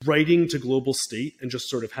writing to global state and just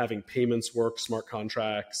sort of having payments work, smart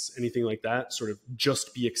contracts, anything like that, sort of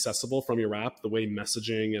just be accessible from your app the way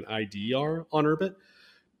messaging and ID are on Urbit,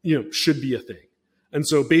 should be a thing. And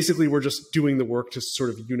so basically we're just doing the work to sort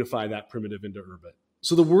of unify that primitive into Urbit.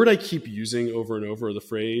 So the word I keep using over and over, the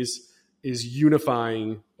phrase, is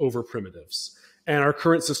unifying over primitives. And our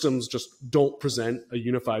current systems just don't present a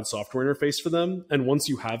unified software interface for them. And once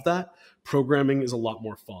you have that, programming is a lot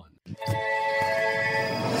more fun.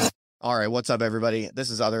 All right, what's up, everybody? This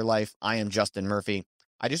is Other Life. I am Justin Murphy.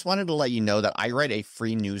 I just wanted to let you know that I write a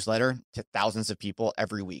free newsletter to thousands of people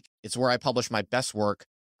every week. It's where I publish my best work,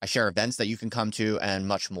 I share events that you can come to, and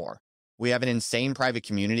much more. We have an insane private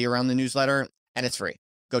community around the newsletter, and it's free.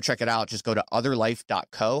 Go check it out. Just go to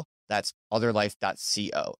otherlife.co. That's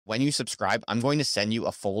otherlife.co. When you subscribe, I'm going to send you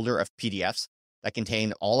a folder of PDFs that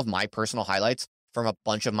contain all of my personal highlights from a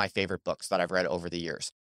bunch of my favorite books that I've read over the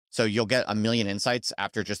years. So you'll get a million insights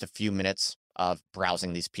after just a few minutes of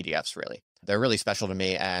browsing these PDFs, really. They're really special to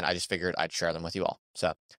me, and I just figured I'd share them with you all.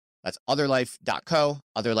 So that's otherlife.co,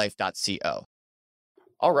 otherlife.co.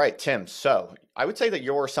 All right, Tim. So I would say that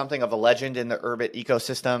you're something of a legend in the Urbit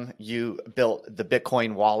ecosystem. You built the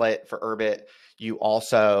Bitcoin wallet for Urbit. You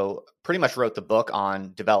also pretty much wrote the book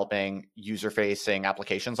on developing user-facing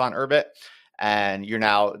applications on Urbit. And you're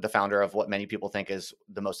now the founder of what many people think is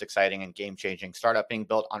the most exciting and game-changing startup being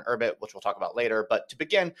built on Urbit, which we'll talk about later. But to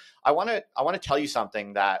begin, I want to tell you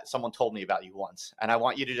something that someone told me about you once, and I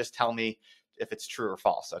want you to just tell me if it's true or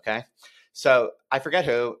false. Okay? So I forget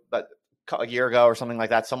who, but a year ago or something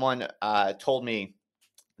like that, someone told me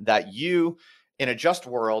that you, in a just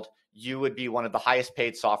world, you would be one of the highest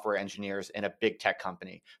paid software engineers in a big tech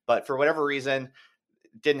company. But for whatever reason,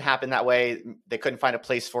 didn't happen that way. They couldn't find a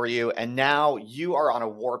place for you. And now you are on a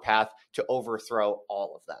warpath to overthrow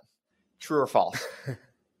all of them. True or false?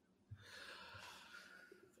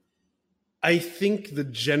 I think the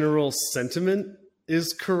general sentiment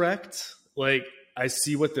is correct. Like, I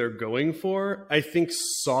see what they're going for. I think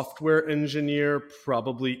software engineer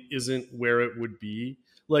probably isn't where it would be.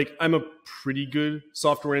 Like, I'm a pretty good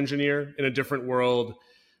software engineer in a different world.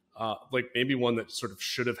 Like maybe one that sort of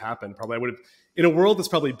should have happened. Probably I would have, in a world that's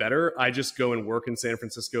probably better, I just go and work in San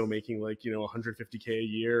Francisco making like, $150K a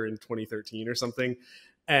year in 2013 or something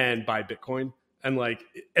and buy Bitcoin. And like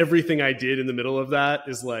everything I did in the middle of that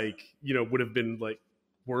is like, would have been like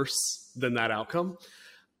worse than that outcome.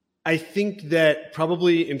 I think that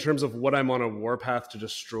probably in terms of what I'm on a warpath to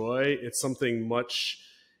destroy, it's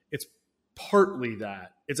partly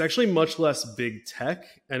that. It's actually much less big tech,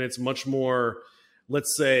 and it's much more,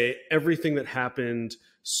 let's say, everything that happened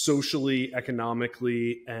socially,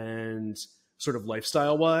 economically, and sort of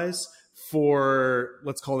lifestyle-wise for,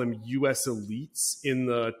 let's call them US elites in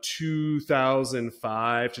the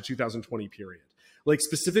 2005 to 2020 period. Like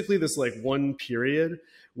specifically this like one period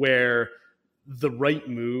where the right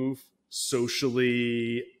move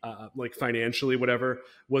socially, like financially, whatever,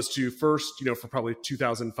 was to first, for probably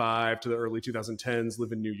 2005 to the early 2010s,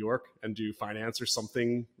 live in New York and do finance or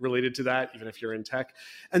something related to that, even if you're in tech.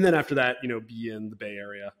 And then after that, be in the Bay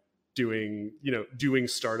Area doing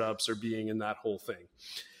startups or being in that whole thing.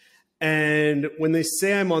 And when they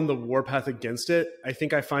say I'm on the warpath against it, I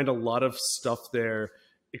think I find a lot of stuff there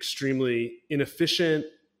extremely inefficient,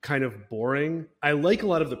 kind of boring. I like a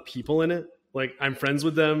lot of the people in it. Like I'm friends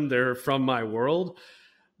with them. They're from my world,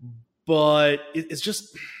 but it's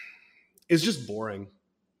just boring,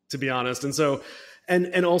 to be honest. And so,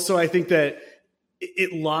 and also I think that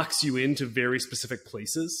it locks you into very specific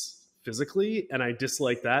places physically. And I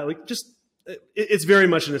dislike that. Like it's very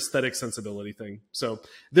much an aesthetic sensibility thing. So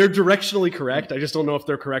they're directionally correct. I just don't know if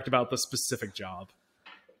they're correct about the specific job.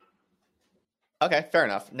 Okay, fair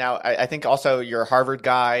enough. Now, I think also you're a Harvard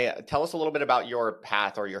guy. Tell us a little bit about your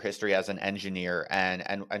path or your history as an engineer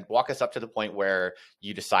and walk us up to the point where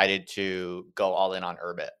you decided to go all in on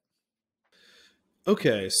Urbit.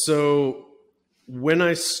 Okay, so when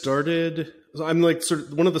I started, I'm like sort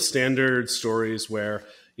of one of the standard stories where,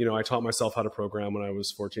 I taught myself how to program when I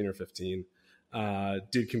was 14 or 15,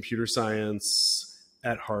 did computer science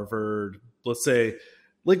at Harvard, let's say,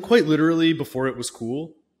 like quite literally before it was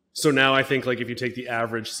cool. So now I think like if you take the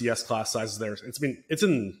average CS class sizes there, it's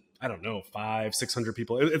in, I don't know, 500-600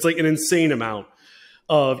 people. It's like an insane amount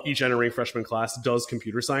of each entering freshman class does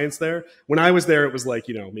computer science there. When I was there, it was like,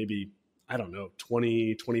 maybe, I don't know,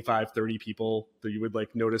 20, 25, 30 people that you would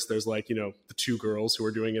like notice there's like, the two girls who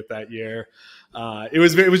were doing it that year. It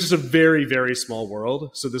was just a very, very small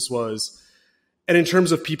world. So this was, and in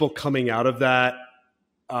terms of people coming out of that,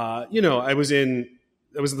 I was in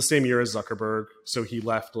the same year as Zuckerberg. So he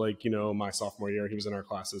left like, my sophomore year, he was in our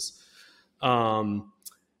classes.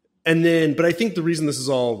 And then, but I think the reason this is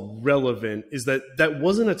all relevant is that that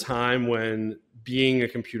wasn't a time when being a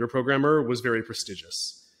computer programmer was very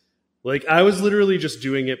prestigious. Like I was literally just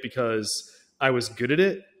doing it because I was good at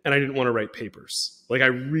it and I didn't want to write papers. Like I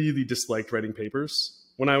really disliked writing papers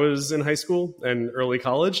when I was in high school and early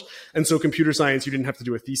college. And so computer science, you didn't have to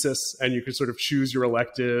do a thesis and you could sort of choose your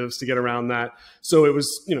electives to get around that. So it was,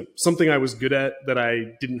 something I was good at that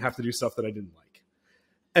I didn't have to do stuff that I didn't like.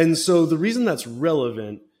 And so the reason that's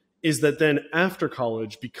relevant is that then after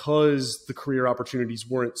college, because the career opportunities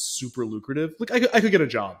weren't super lucrative, like I could get a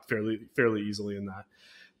job fairly easily in that,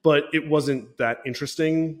 but it wasn't that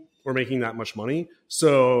interesting or making that much money.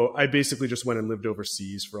 So I basically just went and lived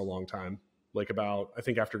overseas for a long time. Like about, I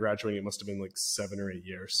think after graduating, it must have been like 7 or 8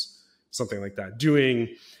 years, something like that, doing,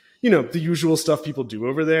 the usual stuff people do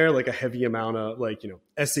over there, like a heavy amount of like,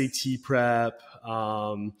 SAT prep.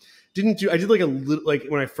 I did like a little, like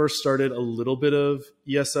when I first started, a little bit of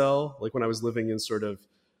ESL, like when I was living in sort of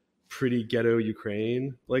pretty ghetto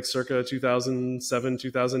Ukraine, like circa 2007,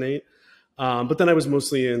 2008. But then I was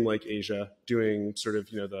mostly in like Asia doing sort of,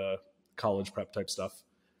 the college prep type stuff.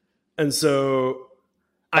 And so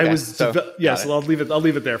so I'll leave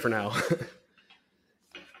it there for now.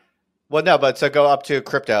 Well, no, but so go up to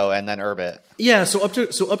crypto and then Urbit. Yeah, so up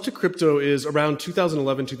to crypto is around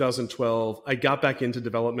 2011, 2012. I got back into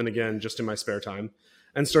development again just in my spare time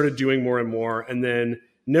and started doing more and more. And then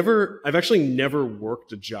I've actually never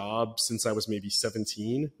worked a job since I was maybe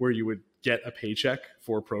 17 where you would get a paycheck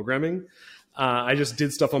for programming. I just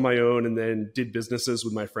did stuff on my own and then did businesses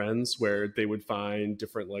with my friends where they would find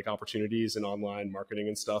different like opportunities in online marketing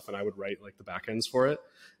and stuff. And I would write like the backends for it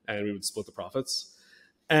and we would split the profits.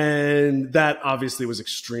 And that obviously was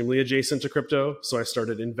extremely adjacent to crypto. So I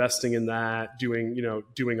started investing in that,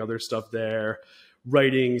 doing other stuff there,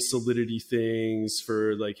 writing Solidity things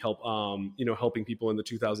for like helping people in the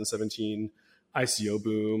 2017 ICO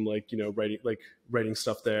boom, writing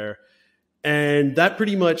stuff there. And that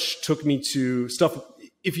pretty much took me to stuff.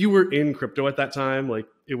 If you were in crypto at that time, like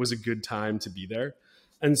it was a good time to be there.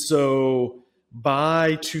 And so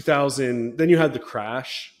by 2000, then you had the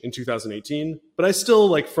crash in 2018, but I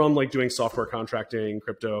still from doing software contracting,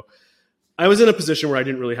 crypto, I was in a position where I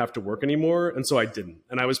didn't really have to work anymore. And so I didn't.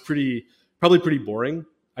 And I was probably pretty boring.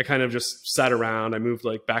 I kind of just sat around. I moved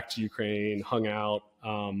back to Ukraine, hung out,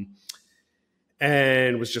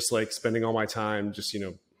 and was just spending all my time just,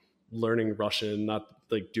 learning Russian, not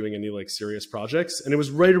doing any serious projects. And it was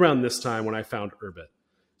right around this time when I found Urbit.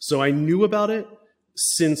 So I knew about it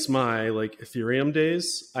since my Ethereum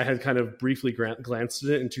days. I had kind of briefly glanced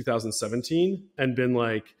at it in 2017 and been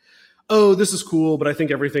like, oh, this is cool, but I think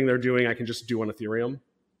everything they're doing I can just do on Ethereum,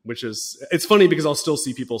 it's funny because I'll still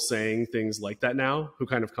see people saying things like that now who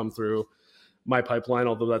kind of come through my pipeline,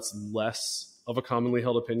 although that's less of a commonly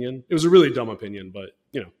held opinion. It was a really dumb opinion, but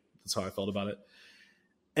that's how I felt about it.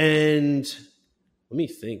 And let me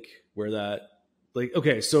think where that,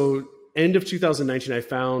 okay, so end of 2019, I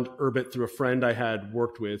found Urbit through a friend I had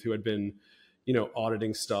worked with who had been,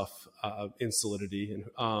 auditing stuff in Solidity.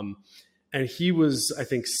 And he was, I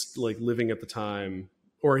think, living at the time,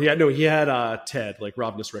 or he had Ted,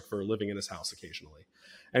 Rob Nussrichter, living in his house occasionally.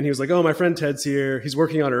 And he was like, oh, my friend Ted's here. He's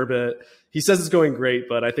working on Urbit. He says it's going great,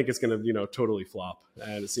 but I think it's going to, totally flop.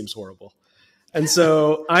 And it seems horrible. And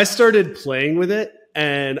so I started playing with it.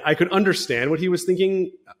 And I could understand what he was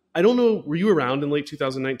thinking. I don't know. Were you around in late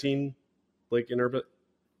 2019, in Urbit?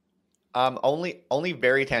 Only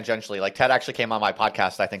very tangentially. Ted actually came on my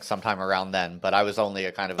podcast, I think, sometime around then. But I was only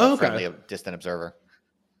a kind of a friendly, distant observer.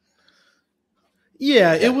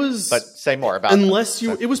 Yeah, it was. But say more about. Unless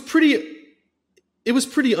you, it was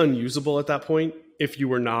pretty unusable at that point if you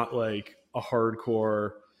were not a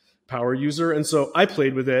hardcore power user. And so I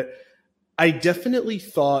played with it. I definitely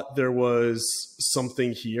thought there was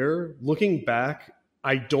something here. Looking back,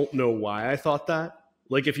 I don't know why I thought that.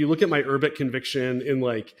 If you look at my Urbit conviction in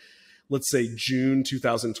let's say June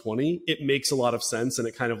 2020, it makes a lot of sense and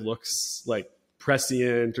it kind of looks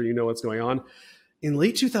prescient or what's going on. In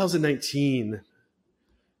late 2019,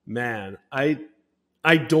 man, I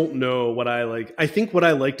don't know what I like. I think what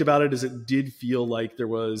I liked about it is it did feel like there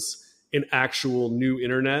was an actual new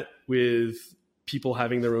internet with people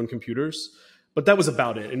having their own computers, but that was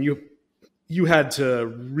about it. And you had to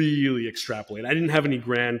really extrapolate. I didn't have any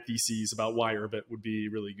grand theses about why Urbit would be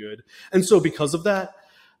really good. And so because of that,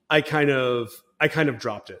 I kind of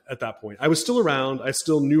dropped it at that point. I was still around. I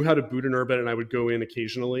still knew how to boot an Urbit and I would go in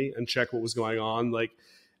occasionally and check what was going on.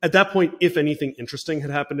 At that point, if anything interesting had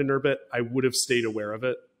happened in Urbit, I would have stayed aware of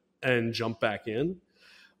it and jumped back in.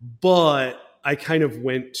 But I kind of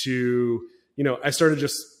went to, I started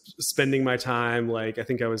just spending my time, like, I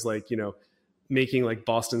think I was like, making like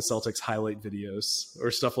Boston Celtics highlight videos or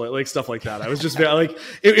stuff like that. I was just very like,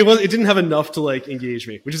 it didn't have enough to like engage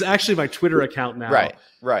me, which is actually my Twitter account now.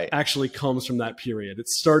 Right. Actually comes from that period. It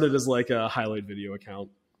started as like a highlight video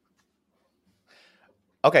account.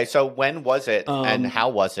 Okay. So when was it and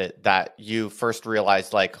how was it that you first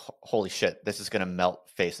realized like, holy shit, this is going to melt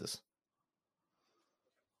faces?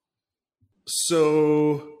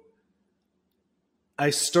 So I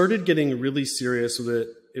started getting really serious with it.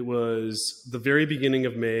 It was the very beginning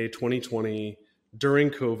of May 2020 during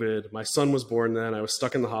COVID. My son was born then. I was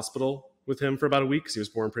stuck in the hospital with him for about a week because he was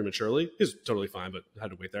born prematurely. He was totally fine, but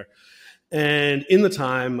had to wait there. And in the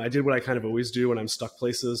time, I did what I kind of always do when I'm stuck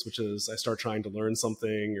places, which is I start trying to learn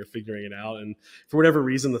something or figuring it out. And for whatever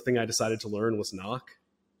reason, the thing I decided to learn was Nock.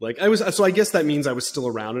 So I guess that means I was still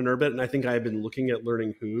around in Urbit, and I think I had been looking at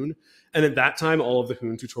learning Hoon. And at that time, all of the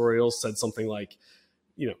Hoon tutorials said something like,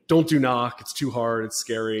 don't do Nock. It's too hard. It's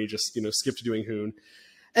scary. Just, skip to doing Hoon.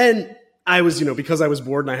 And I was, because I was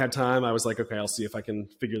bored and I had time, I was like, okay, I'll see if I can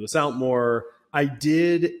figure this out more. I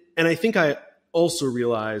did. And I think I also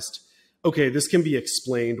realized, okay, this can be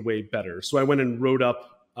explained way better. So I went and wrote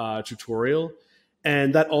up a tutorial,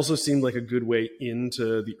 and that also seemed like a good way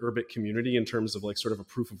into the Urbit community in terms of like sort of a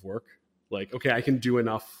proof of work. Like, okay, I can do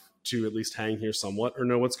enough to at least hang here somewhat or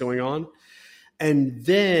know what's going on. And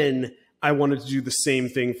then I wanted to do the same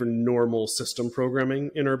thing for normal system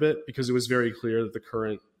programming in Urbit because it was very clear that the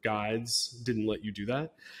current guides didn't let you do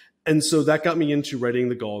that. And so that got me into writing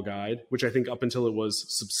the Gall guide, which I think up until it was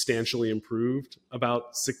substantially improved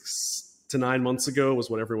about 6 to 9 months ago was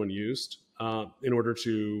what everyone used in order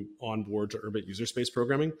to onboard to Urbit user space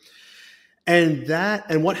programming.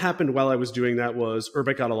 And what happened while I was doing that was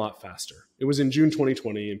Urbit got a lot faster. It was in June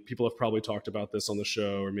 2020, and people have probably talked about this on the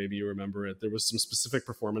show, or maybe you remember it. There was some specific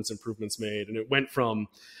performance improvements made, and it went from,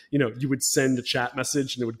 you would send a chat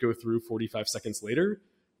message and it would go through 45 seconds later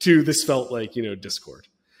to this felt like, Discord.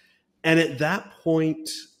 And at that point,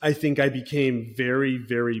 I think I became very,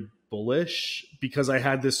 very bullish because I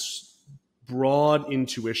had this broad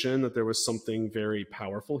intuition that there was something very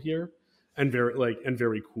powerful here and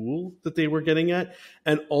very cool that they were getting at,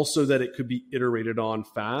 and also that it could be iterated on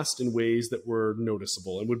fast in ways that were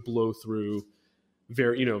noticeable and would blow through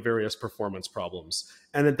various performance problems.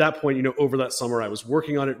 And at that point, over that summer, I was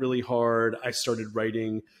working on it really hard. I started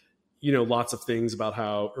writing lots of things about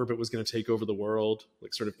how Urbit was going to take over the world,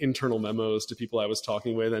 like sort of internal memos to people I was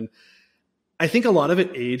talking with. And I think a lot of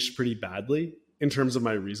it aged pretty badly in terms of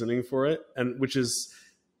my reasoning for it. And which is,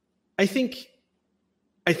 I think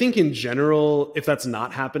in general, if that's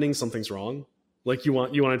not happening, something's wrong. Like you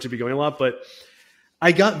want it to be going a lot, but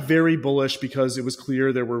I got very bullish because it was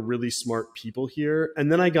clear there were really smart people here.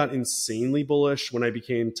 And then I got insanely bullish when I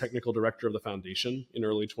became technical director of the foundation in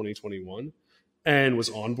early 2021 and was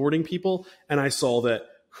onboarding people. And I saw that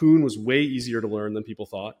Hoon was way easier to learn than people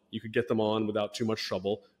thought. You could get them on without too much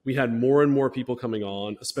trouble. We had more and more people coming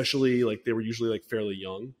on, especially like they were usually like fairly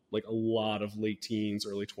young, like a lot of late teens,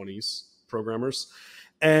 early 20s programmers.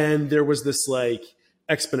 And there was this like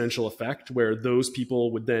exponential effect where those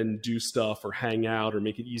people would then do stuff or hang out or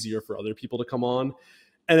make it easier for other people to come on.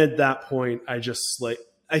 And at that point, I just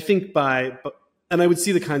I think and I would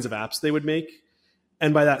see the kinds of apps they would make.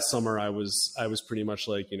 And by that summer, I was pretty much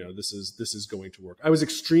like, this is going to work. I was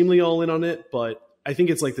extremely all in on it, but I think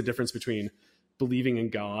it's like the difference between believing in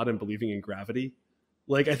God and believing in gravity.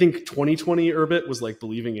 Like, I think 2020 Urbit was like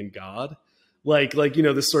believing in God. Like,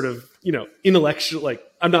 this sort of, intellectual, like,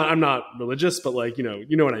 I'm not religious, but like, you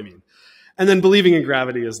know what I mean? And then believing in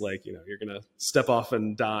gravity is like, you're going to step off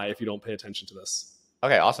and die if you don't pay attention to this.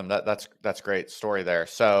 Okay, awesome. That's great story there.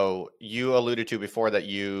 So you alluded to before that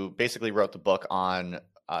you basically wrote the book on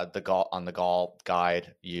the Gall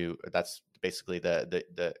guide. That's basically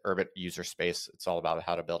the Urbit user space. It's all about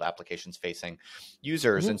how to build applications facing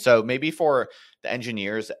users. Mm-hmm. And so maybe for the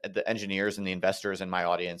engineers and the investors in my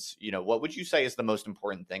audience, what would you say is the most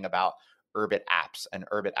important thing about Urbit apps and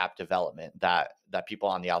Urbit app development that people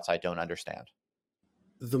on the outside don't understand?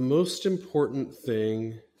 The most important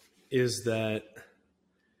thing is that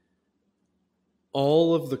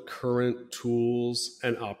all of the current tools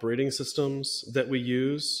and operating systems that we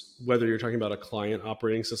use, whether you're talking about a client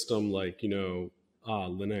operating system like,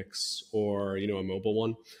 Linux or, a mobile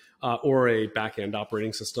one, or a backend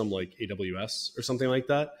operating system like AWS or something like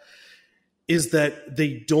that, is that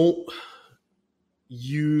they don't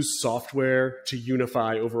use software to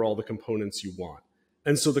unify over all the components you want.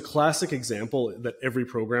 And so the classic example that every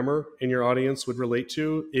programmer in your audience would relate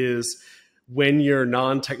to is when your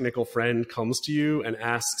non-technical friend comes to you and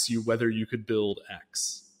asks you whether you could build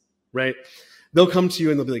X, right? they'll come to you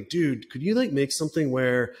and they'll be like, dude, could you like make something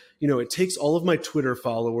where, it takes all of my Twitter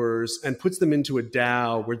followers and puts them into a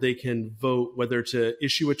DAO where they can vote whether to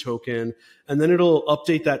issue a token, and then it'll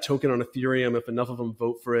update that token on Ethereum if enough of them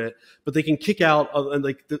vote for it. But they can kick out,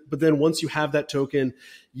 but then once you have that token,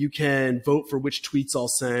 you can vote for which tweets I'll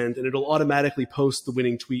send, and it'll automatically post the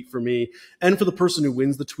winning tweet for me. And for the person who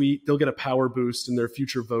wins the tweet, they'll get a power boost in their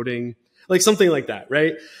future voting. Like something like that,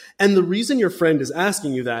 right? And the reason your friend is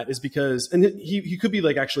asking you that is because, and he could be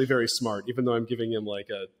like actually very smart, even though I'm giving him like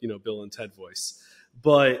a, Bill and Ted voice,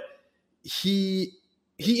 but he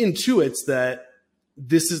intuits that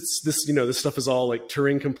this stuff is all like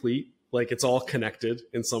Turing complete, like it's all connected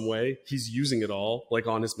in some way. He's using it all like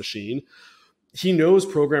on his machine. He knows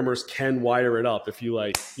programmers can wire it up if you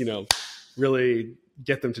like, really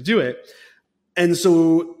get them to do it. And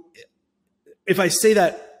so if I say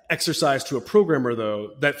that exercise to a programmer,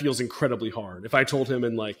 though, that feels incredibly hard. If I told him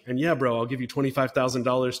and yeah, bro, I'll give you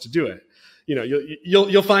 $25,000 to do it,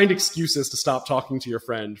 you'll find excuses to stop talking to your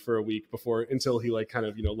friend for a week until he like kind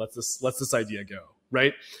of lets this idea go,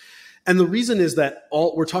 right? And the reason is that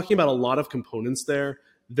we're talking about a lot of components there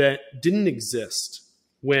that didn't exist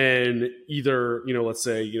when either let's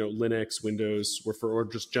say Linux, Windows or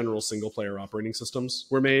just general single player operating systems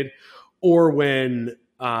were made, or when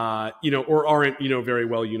or aren't, very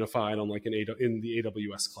well unified on like in the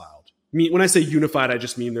AWS cloud. When I say unified, I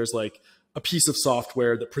just mean there's like a piece of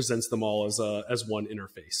software that presents them all as one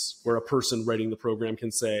interface, where a person writing the program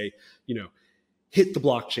can say, hit the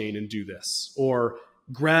blockchain and do this, or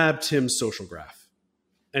grab Tim's social graph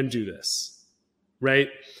and do this, right?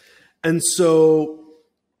 And so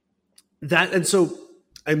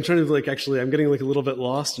I'm trying to I'm getting like a little bit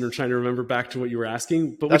lost and I'm trying to remember back to what you were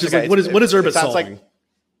asking, but which is okay. What is Urbit solving?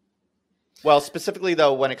 Well, specifically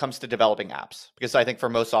though, when it comes to developing apps, because I think for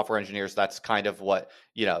most software engineers, that's kind of what,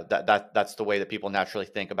 that's the way that people naturally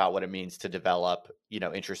think about what it means to develop,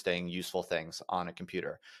 interesting, useful things on a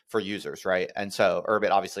computer for users, right? And so Urbit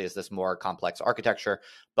obviously is this more complex architecture,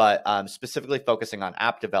 but specifically focusing on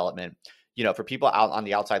app development, for people out on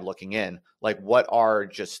the outside looking in, like what are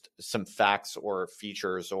just some facts or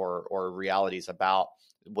features or realities about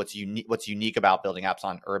what's unique about building apps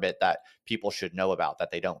on Urbit that people should know about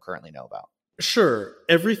that they don't currently know about? Sure.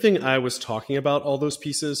 Everything I was talking about, all those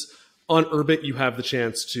pieces, on Urbit, you have the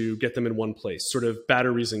chance to get them in one place, sort of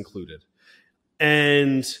batteries included.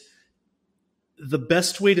 And the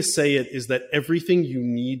best way to say it is that everything you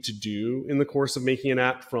need to do in the course of making an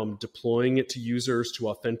app, from deploying it to users to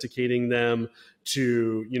authenticating them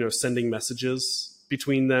to sending messages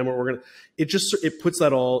between them, it puts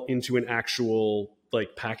that all into an actual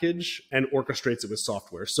like package and orchestrates it with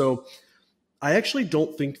software. So I actually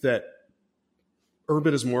don't think that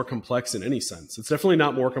Urbit is more complex in any sense. It's definitely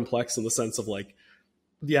not more complex in the sense of like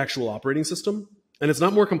the actual operating system, and it's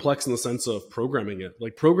not more complex in the sense of programming it.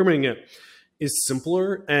 Like programming it is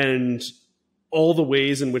simpler, and all the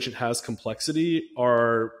ways in which it has complexity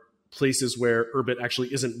are places where Urbit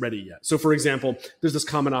actually isn't ready yet. So for example, there's this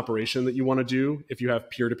common operation that you want to do if you have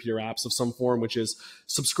peer-to-peer apps of some form, which is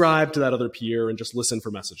subscribe to that other peer and just listen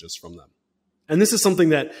for messages from them. And this is something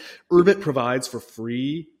that Urbit provides for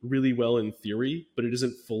free really well in theory, but it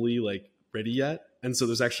isn't fully like ready yet. And so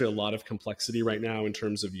there's actually a lot of complexity right now in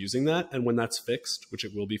terms of using that. And when that's fixed, which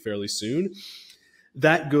it will be fairly soon,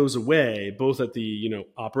 that goes away both at the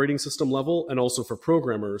operating system level and also for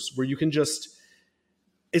programmers, where you can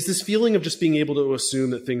it's this feeling of just being able to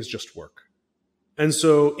assume that things just work. And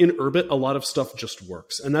so in Urbit, a lot of stuff just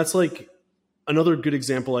works. And that's like another good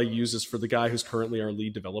example I use is for the guy who's currently our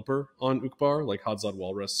lead developer on Uqbar, like Hadzad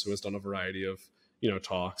Walrus, who has done a variety of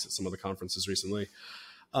talks at some of the conferences recently.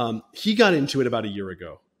 He got into it about a year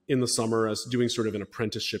ago in the summer as doing sort of an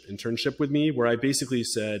apprenticeship internship with me, where I basically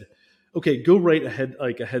said, okay, go write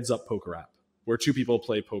a heads up poker app where two people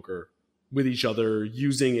play poker with each other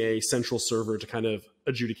using a central server to kind of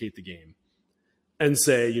adjudicate the game and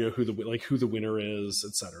say, who the winner is,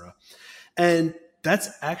 etc. And that's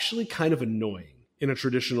actually kind of annoying in a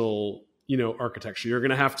traditional, architecture. You're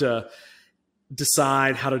going to have to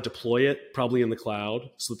decide how to deploy it, probably in the cloud,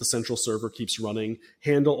 so that the central server keeps running,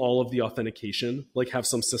 handle all of the authentication, like have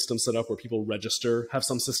some system set up where people register, have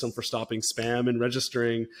some system for stopping spam and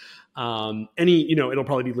registering. It'll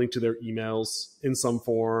probably be linked to their emails in some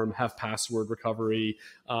form, have password recovery,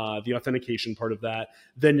 the authentication part of that.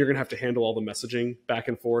 Then you're going to have to handle all the messaging back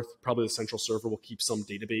and forth. Probably the central server will keep some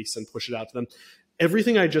database and push it out to them.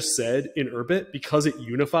 Everything I just said in Urbit, because it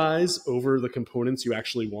unifies over the components you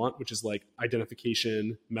actually want, which is like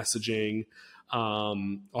identification, messaging,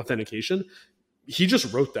 authentication, he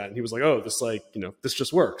just wrote that and he was like, oh, this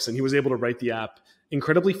just works. And he was able to write the app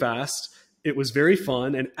incredibly fast it was very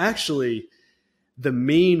fun. And actually, the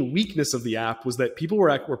main weakness of the app was that people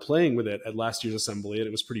were playing with it at last year's assembly, and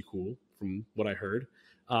it was pretty cool from what I heard.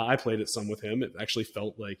 I played it some with him. It actually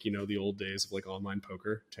felt like, the old days of like online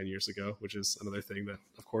poker 10 years ago, which is another thing that,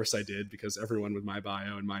 of course, I did because everyone with my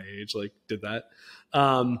bio and my age like did that.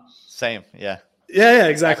 Same, yeah. Yeah,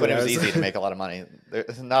 exactly. Back when it was easy to make a lot of money.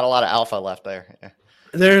 There's not a lot of alpha left there. Yeah.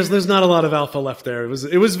 There's not a lot of alpha left there. It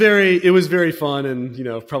was very fun,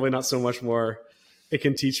 and probably not so much more it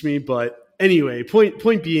can teach me. But anyway,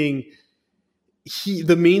 point being,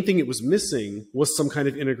 the main thing it was missing was some kind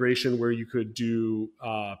of integration where you could do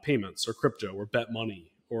payments or crypto or bet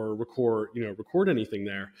money or record anything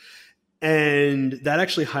there. And that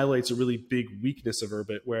actually highlights a really big weakness of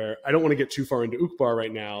Urbit, where I don't want to get too far into Uqbar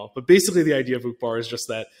right now, but basically the idea of Uqbar is just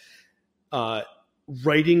that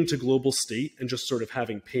writing to global state and just sort of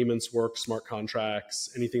having payments work, smart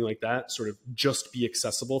contracts, anything like that, sort of just be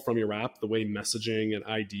accessible from your app the way messaging and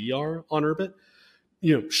ID are on Urbit,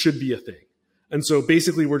 should be a thing. And so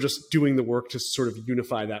basically we're just doing the work to sort of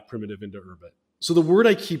unify that primitive into Urbit. So the word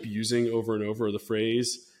I keep using over and over, the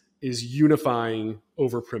phrase, is unifying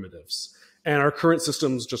over primitives. And our current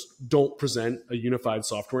systems just don't present a unified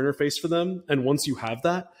software interface for them. And once you have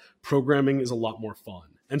that, programming is a lot more fun.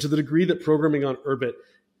 And to the degree that programming on Urbit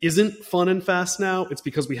isn't fun and fast now, it's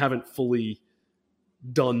because we haven't fully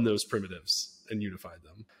done those primitives and unified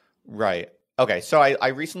them. Right. Okay. So I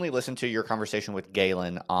recently listened to your conversation with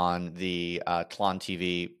Galen on the Tlon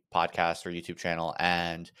TV podcast or YouTube channel.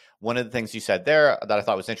 And one of the things you said there that I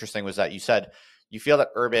thought was interesting was that you said you feel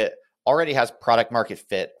that Urbit already has product market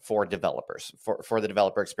fit for developers, for the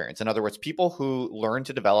developer experience. In other words, people who learn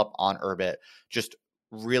to develop on Urbit just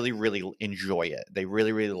really, really enjoy it. They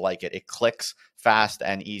really, really like it. It clicks fast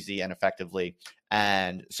and easy and effectively.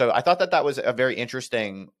 And so I thought that was a very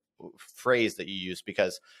interesting phrase that you used,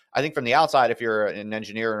 because I think from the outside, if you're an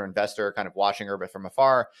engineer or investor kind of watching Urbit from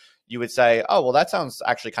afar, you would say, oh, well, that sounds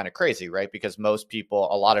actually kind of crazy, right? Because most people,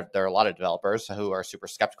 there are a lot of developers who are super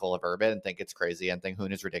skeptical of Urbit and think it's crazy and think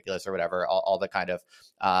Hoon is ridiculous or whatever, all the kind of,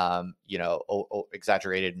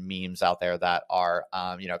 exaggerated memes out there that are,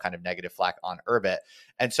 kind of negative flack on Urbit.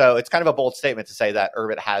 And so it's kind of a bold statement to say that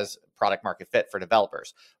Urbit has product market fit for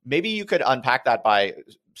developers. Maybe you could unpack that by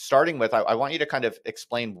starting with, I want you to kind of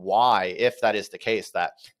explain why, if that is the case,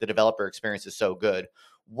 that the developer experience is so good.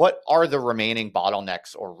 What are the remaining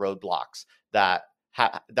bottlenecks or roadblocks that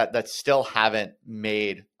still haven't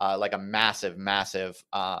made like a massive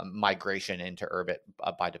migration into Urbit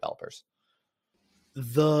by developers?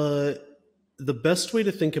 The best way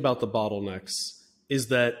to think about the bottlenecks is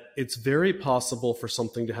that it's very possible for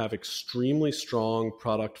something to have extremely strong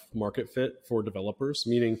product market fit for developers,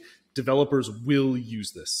 meaning developers will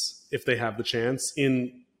use this if they have the chance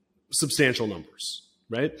in substantial numbers,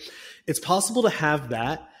 right? It's possible to have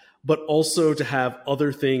that, but also to have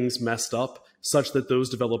other things messed up such that those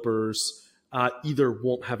developers either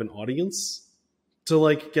won't have an audience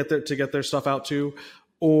to get their stuff out to,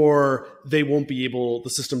 or they won't be able, the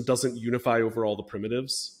system doesn't unify over all the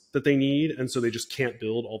primitives that they need, and so they just can't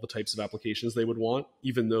build all the types of applications they would want,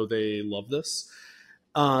 even though they love this.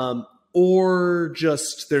 Or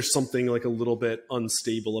just there's something like a little bit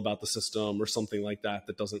unstable about the system or something like that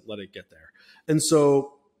doesn't let it get there. And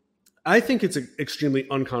so I think it's extremely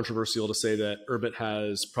uncontroversial to say that Urbit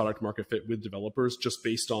has product market fit with developers, just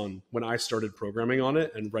based on when I started programming on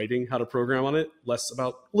it and writing how to program on it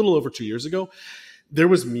about a little over 2 years ago. There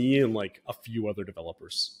was me and like a few other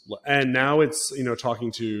developers. And now it's,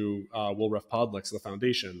 talking to Will Ref Podlex of the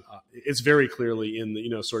foundation, it's very clearly in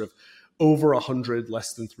the, sort of over 100,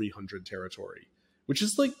 less than 300 territory, which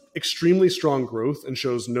is like extremely strong growth and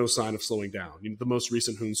shows no sign of slowing down. The most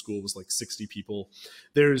recent Hoon school was like 60 people.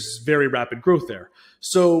 There's very rapid growth there.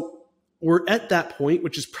 So we're at that point,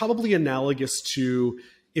 which is probably analogous to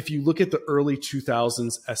if you look at the early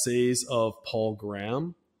 2000s essays of Paul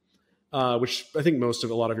Graham, which I think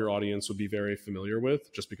a lot of your audience would be very familiar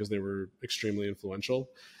with just because they were extremely influential,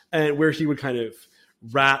 and where he would kind of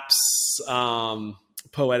raps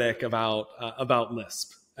poetic about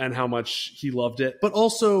Lisp and how much he loved it. But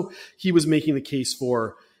also he was making the case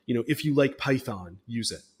for, if you like Python,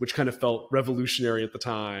 use it, which kind of felt revolutionary at the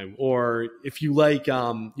time. Or if you like,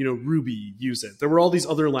 Ruby, use it. There were all these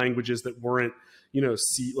other languages that weren't,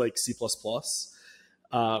 C, like C++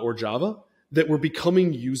 or Java, that were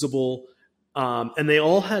becoming usable. And they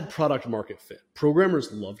all had product market fit.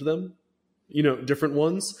 Programmers loved them, different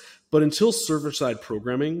ones. But until server-side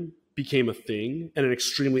programming became a thing and an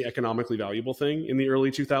extremely economically valuable thing in the early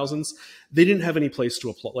 2000s, they didn't have any place to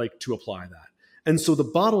apply that. And so the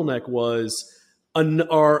bottleneck was,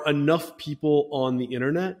 are enough people on the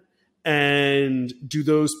internet And do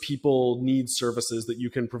those people need services that you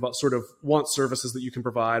can provide, sort of want services that you can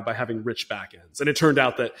provide by having rich backends? And it turned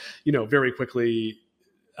out that, very quickly,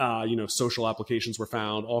 social applications were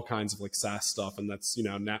found, all kinds of like SaaS stuff. And that's,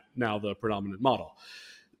 now the predominant model.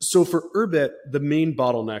 So for Urbit, the main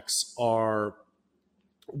bottlenecks are,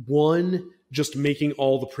 one, just making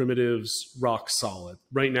all the primitives rock solid.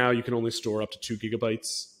 Right now, you can only store up to 2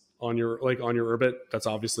 gigabytes on your Urbit. That's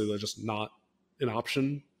obviously just not an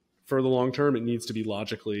option for the long term. It needs to be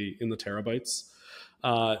logically in the terabytes.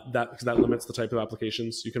 Because that limits the type of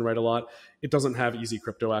applications you can write a lot. It doesn't have easy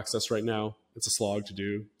crypto access right now. It's a slog to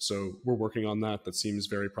do. So we're working on that. That seems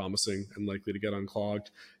very promising and likely to get unclogged.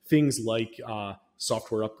 Things like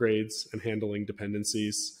software upgrades and handling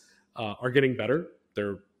dependencies are getting better.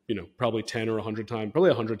 They're probably 10 or 100 times, probably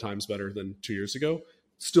 100 times better than 2 years ago.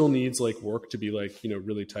 Still needs like work to be like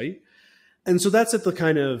really tight. And so that's at the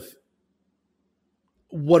kind of,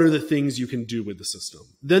 what are the things you can do with the system?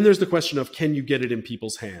 Then there's the question of, can you get it in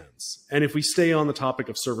people's hands? And if we stay on the topic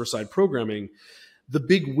of server-side programming, the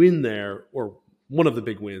big win there, or one of the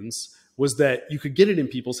big wins, was that you could get it in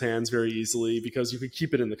people's hands very easily because you could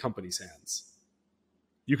keep it in the company's hands.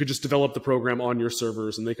 You could just develop the program on your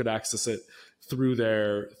servers and they could access it through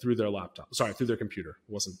their laptop. Sorry, through their computer.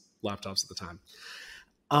 It wasn't laptops at the time.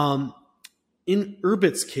 In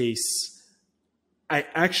Urbit's case, I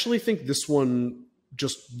actually think this one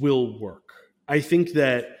just will work. I think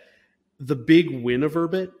that the big win of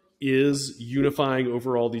Urbit is unifying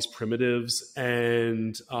over all these primitives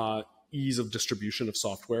and ease of distribution of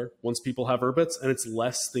software once people have Urbits, and it's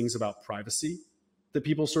less things about privacy that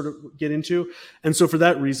people sort of get into. And so for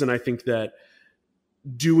that reason, I think that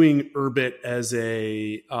doing Urbit as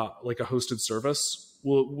a hosted service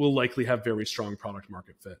will likely have very strong product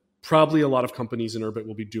market fit. Probably a lot of companies in Urbit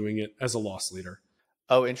will be doing it as a loss leader.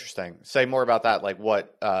 Oh, interesting. Say more about that. Like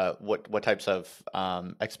what types of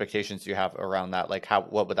expectations do you have around that? Like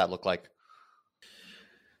what would that look like?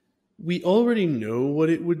 We already know what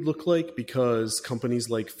it would look like because companies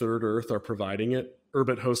like Third Earth are providing it.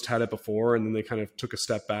 Urbit Host had it before, and then they kind of took a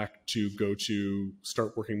step back to go to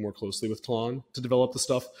start working more closely with Tlon to develop the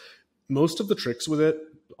stuff. Most of the tricks with it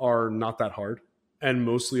are not that hard and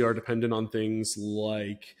mostly are dependent on things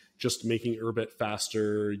like just making Urbit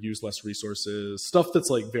faster, use less resources, stuff that's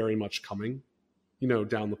like very much coming,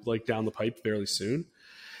 down the pipe fairly soon.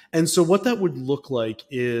 And so what that would look like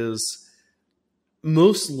is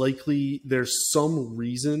most likely there's some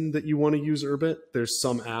reason that you want to use Urbit. There's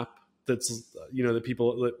some app that's,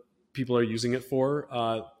 that people are using it for.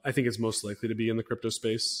 I think it's most likely to be in the crypto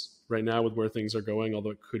space right now with where things are going,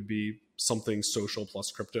 although it could be something social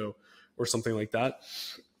plus crypto or something like that.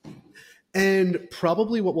 And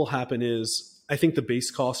probably what will happen is, I think the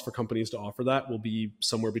base cost for companies to offer that will be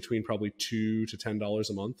somewhere between probably $2 to $10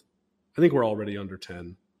 a month. I think we're already under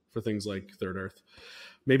 10 for things like Third Earth.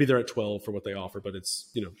 Maybe they're at 12 for what they offer, but it's,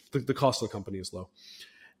 the cost of the company is low.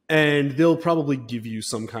 And they'll probably give you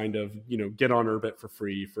some kind of, get on Urbit for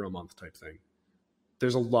free for a month type thing.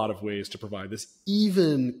 There's a lot of ways to provide this.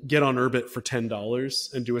 Even get on Urbit for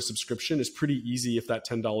 $10 and do a subscription is pretty easy if that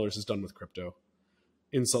 $10 is done with crypto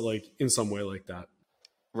in some way like that.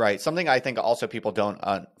 Right. Something I think also people don't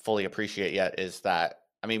fully appreciate yet is that,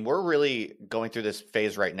 we're really going through this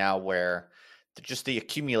phase right now where just the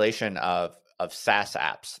accumulation of SaaS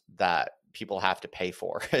apps that people have to pay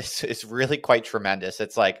for is really quite tremendous.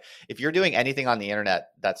 It's like, if you're doing anything on the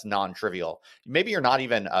internet that's non-trivial, maybe you're not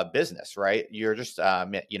even a business, right? You're just,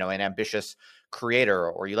 an ambitious creator,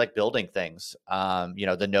 or you like building things.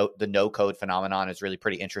 The no code phenomenon is really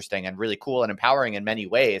pretty interesting and really cool and empowering in many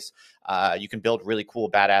ways. You can build really cool,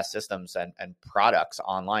 badass systems and products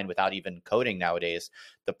online without even coding nowadays.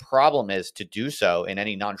 The problem is, to do so in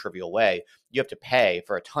any non-trivial way, you have to pay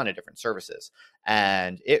for a ton of different services.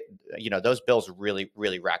 And those bills really,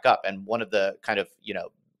 really rack up. And one of the kind of,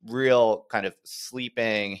 real kind of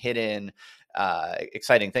sleeping, hidden,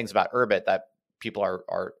 exciting things about Urbit that people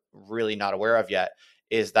are really not aware of yet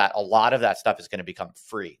is that a lot of that stuff is going to become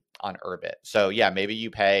free on Urbit. So yeah, maybe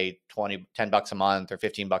you pay $10 a month or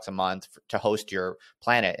 $15 a month to host your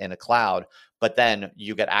planet in a cloud, but then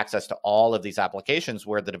you get access to all of these applications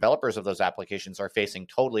where the developers of those applications are facing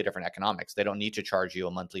totally different economics. They don't need to charge you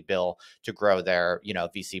a monthly bill to grow their,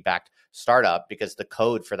 VC-backed startup, because the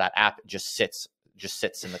code for that app just sits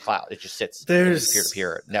in the cloud. It just sits in a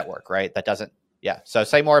peer-to-peer network, right? So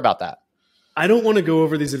say more about that. I don't want to go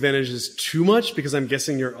over these advantages too much because I'm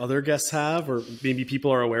guessing your other guests have, or maybe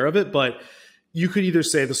people are aware of it, but you could either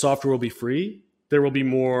say the software will be free, there will be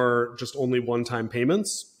more just only one-time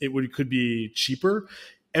payments, could be cheaper.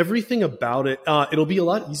 Everything about it, it'll be a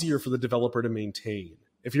lot easier for the developer to maintain.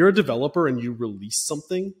 If you're a developer and you release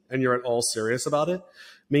something and you're at all serious about it,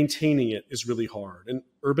 maintaining it is really hard. And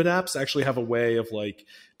Urbit apps actually have a way of like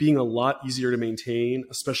being a lot easier to maintain,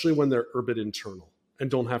 especially when they're Urbit internal and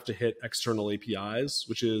don't have to hit external APIs,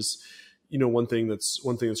 which is, one thing that's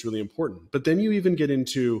really important. But then you even get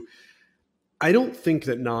into, I don't think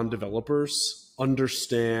that non-developers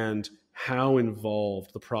understand how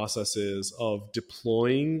involved the process is of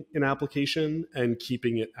deploying an application and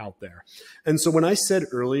keeping it out there. And so when I said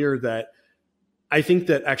earlier that I think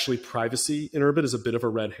that actually privacy in Urbit is a bit of a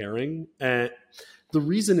red herring, and the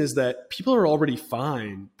reason is that people are already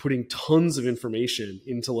fine putting tons of information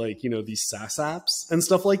into these SaaS apps and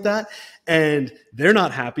stuff like that. And they're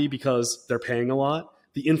not happy because they're paying a lot.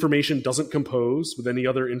 The information doesn't compose with any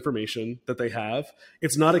other information that they have.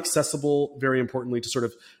 It's not accessible, very importantly, to sort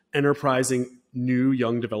of enterprising new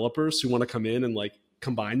young developers who want to come in and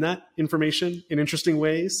combine that information in interesting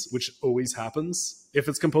ways, which always happens if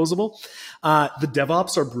it's composable. The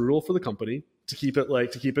DevOps are brutal for the company to keep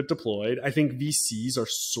it deployed. I think VCs are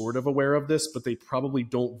sort of aware of this, but they probably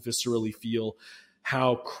don't viscerally feel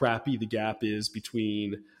how crappy the gap is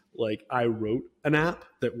between I wrote an app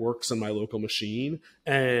that works on my local machine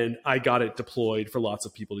and I got it deployed for lots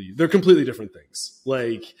of people to use. They're completely different things.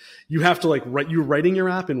 You have to you're writing your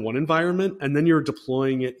app in one environment and then you're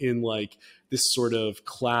deploying it in this sort of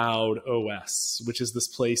cloud OS, which is this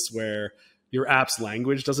place where your app's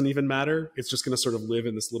language doesn't even matter. It's just going to sort of live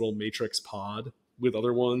in this little matrix pod with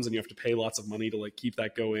other ones, and you have to pay lots of money to keep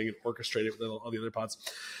that going and orchestrate it with all the other pods.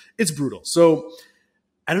 It's brutal. So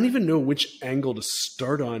I don't even know which angle to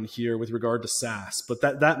start on here with regard to SaaS, but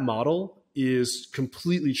that model is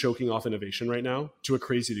completely choking off innovation right now to a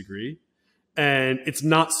crazy degree. And it's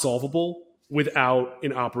not solvable without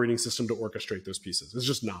an operating system to orchestrate those pieces. It's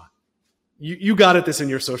just not. You got at this in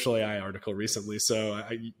your social AI article recently, so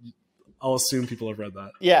I'll assume people have read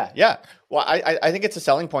that. Yeah. Well, I think it's a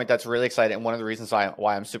selling point that's really exciting. And one of the reasons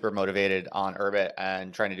why I'm super motivated on Urbit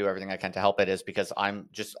and trying to do everything I can to help it is because I'm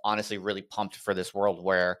just honestly really pumped for this world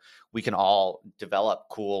where we can all develop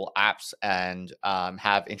cool apps and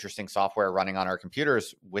have interesting software running on our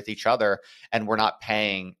computers with each other, and we're not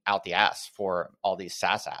paying out the ass for all these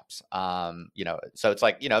SaaS apps. So it's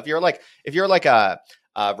if you're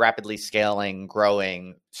a rapidly scaling,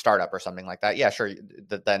 growing startup or something like that, yeah, sure.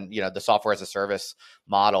 Then, the software as a service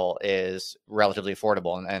model is relatively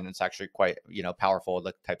affordable and it's actually quite, powerful,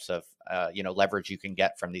 the types of, leverage you can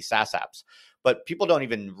get from these SaaS apps. But people don't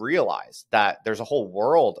even realize that there's a whole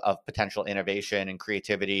world of potential innovation and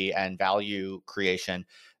creativity and value creation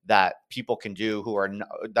that people can do who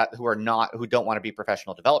don't want to be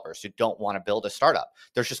professional developers, who don't want to build a startup.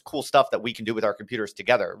 There's just cool stuff that we can do with our computers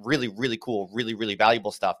together. Really, really cool, really, really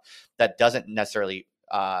valuable stuff that doesn't necessarily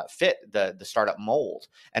fit the startup mold.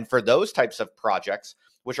 And for those types of projects,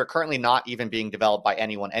 which are currently not even being developed by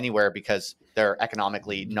anyone anywhere because they're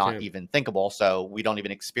economically not even thinkable. So we don't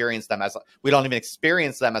even experience them as a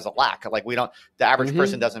lack. The average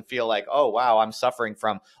person doesn't feel like, oh, wow, I'm suffering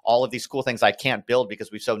from all of these cool things I can't build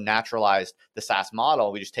because we've so naturalized the SaaS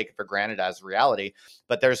model. We just take it for granted as reality.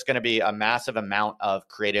 But there's going to be a massive amount of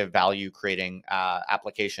creative value creating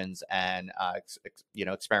applications and,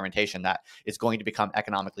 experimentation that is going to become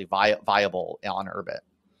economically viable on Urbit.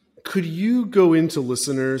 Could you go into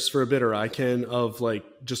listeners for a bit, or I can, of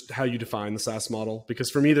just how you define the SaaS model?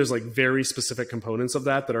 Because for me, there's very specific components of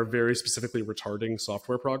that are very specifically retarding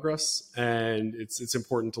software progress, and it's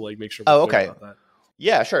important to make sure we're clear about that.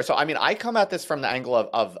 Yeah, sure. So, I come at this from the angle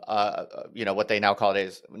of what they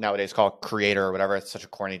nowadays call creator or whatever. It's such a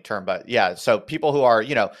corny term, but yeah. So people who are,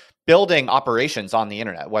 building operations on the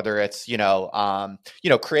internet, whether it's,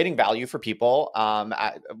 creating value for people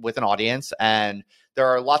with an audience. And there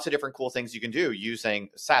are lots of different cool things you can do using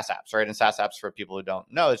SaaS apps, right? And SaaS apps, for people who don't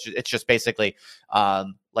know, it's just basically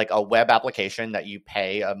like a web application that you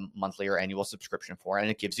pay a monthly or annual subscription for, and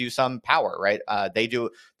it gives you some power, right? The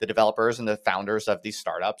developers and the founders of these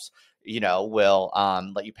startups, will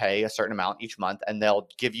let you pay a certain amount each month, and they'll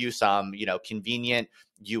give you some, convenient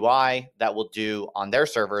UI that will do on their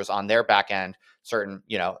servers, on their backend, certain,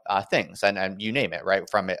 things, and you name it, right?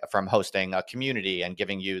 From hosting a community and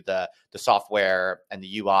giving you the software and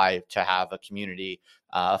the UI to have a community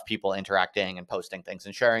of people interacting and posting things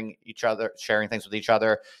and sharing things with each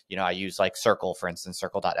other. I use Circle, for instance,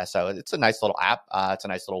 circle.so. It's a nice little app. It's a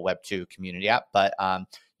nice little Web2 community app, but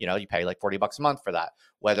you pay $40 a month for that.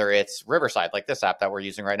 whether it's Riverside, like this app that we're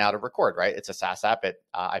using right now to record, right? It's a SaaS app.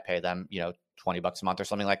 I pay them, $20 a month or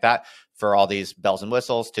something like that for all these bells and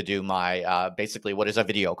whistles to do my basically what is a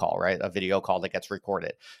video call, right? A video call that gets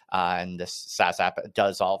recorded. And this SaaS app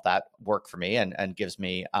does all of that work for me and gives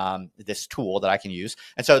me this tool that I can use.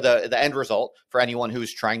 And so the end result for anyone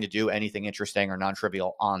who's trying to do anything interesting or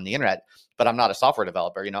non-trivial on the internet, but I'm not a software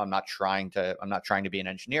developer, I'm not trying to be an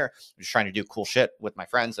engineer. I'm just trying to do cool shit with my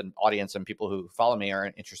friends and audience and people who follow me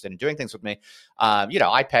are interested in doing things with me.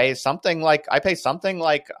 I pay something like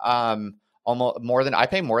almost more than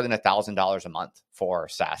 $1,000 a month for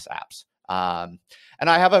SaaS apps. And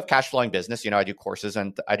I have a cash flowing business. I do courses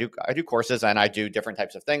and I do different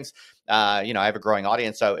types of things. I have a growing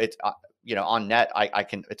audience. So it's, on net,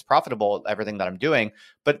 it's profitable, everything that I'm doing,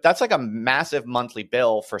 but that's like a massive monthly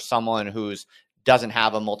bill for someone who's doesn't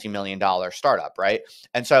have a multi-million-dollar startup, right?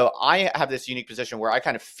 And so I have this unique position where I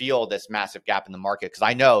kind of feel this massive gap in the market because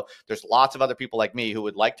I know there's lots of other people like me who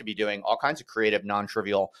would like to be doing all kinds of creative,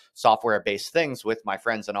 non-trivial software-based things with my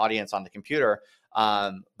friends and audience on the computer.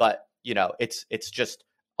 But it's just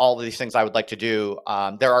all of these things I would like to do.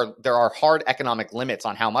 There are hard economic limits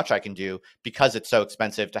on how much I can do because it's so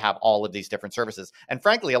expensive to have all of these different services. And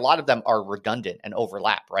frankly, a lot of them are redundant and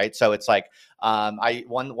overlap, right? So it's like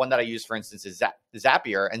one that I use, for instance, is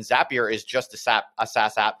Zapier, and Zapier is just a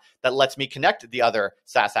SaaS app that lets me connect the other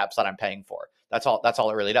SaaS apps that I'm paying for. That's all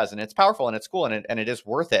it really does. And it's powerful and it's cool and it is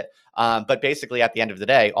worth it. But basically at the end of the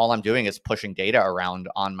day, all I'm doing is pushing data around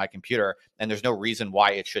on my computer, and there's no reason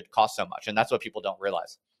why it should cost so much. And that's what people don't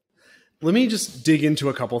realize. Let me just dig into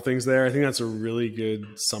a couple things there. I think that's a really good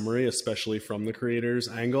summary, especially from the creator's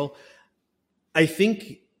angle. I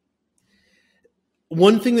think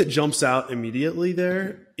one thing that jumps out immediately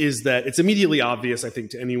there is that it's immediately obvious, I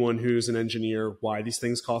think, to anyone who's an engineer why these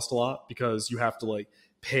things cost a lot, because you have to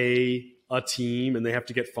pay a team and they have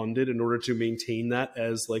to get funded in order to maintain that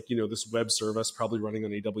as this web service probably running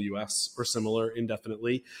on AWS or similar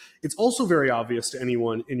indefinitely. It's also very obvious to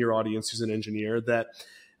anyone in your audience who's an engineer that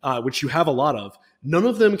which you have a lot of, none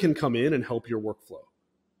of them can come in and help your workflow.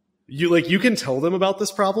 You can tell them about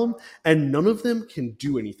this problem and none of them can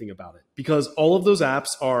do anything about it because all of those apps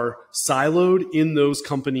are siloed in those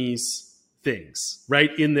companies' things, right?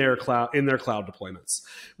 In their cloud deployments.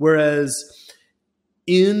 Whereas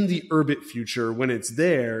in the Urbit future, when it's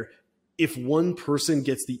there, if one person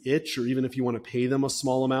gets the itch, or even if you want to pay them a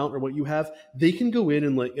small amount or what you have, they can go in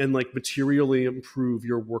and materially improve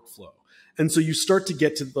your workflow. And so you start to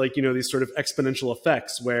get to these sort of exponential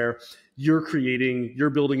effects where you're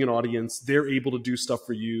building an audience, they're able to do stuff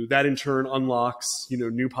for you. That in turn unlocks,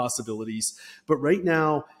 new possibilities. But right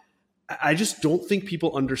now, I just don't think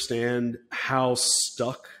people understand how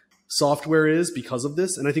stuck software is because of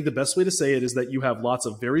this. And I think the best way to say it is that you have lots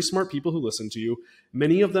of very smart people who listen to you.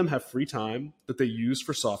 Many of them have free time that they use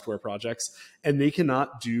for software projects, and they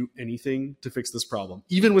cannot do anything to fix this problem.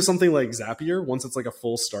 Even with something like Zapier, once it's a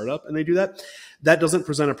full startup and they do that, that doesn't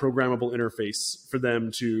present a programmable interface for them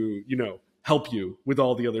to, help you with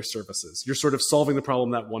all the other services. You're sort of solving the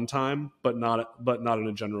problem that one time, but not in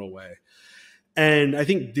a general way. And I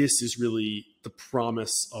think this is really the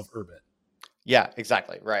promise of Urbit. Yeah,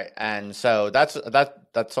 exactly. Right. And so that's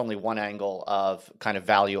only one angle of kind of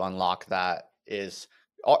value unlock that is,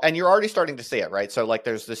 and you're already starting to see it, right? So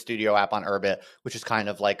there's the studio app on Urbit, which is kind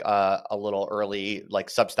of like a little early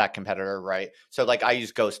Substack competitor, right? So I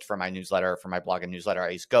use Ghost for my newsletter, for my blog and newsletter. I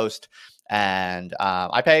use Ghost, and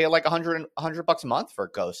I pay $100 a month for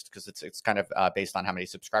Ghost because it's kind of based on how many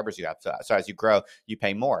subscribers you have. So as you grow, you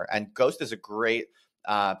pay more. And Ghost is a great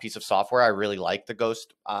piece of software. I really like the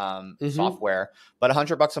Ghost software, but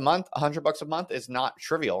 $100 a month is not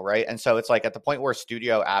trivial, right? And so it's at the point where a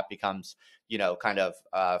studio app becomes, kind of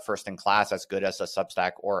first in class, as good as a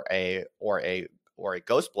Substack or a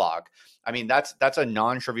Ghost blog. I mean, that's a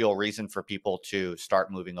non-trivial reason for people to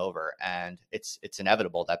start moving over, and it's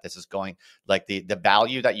inevitable that this is going the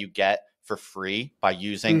value that you get for free by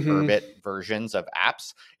using Urbit versions of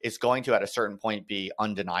apps is going to, at a certain point, be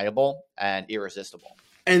undeniable and irresistible.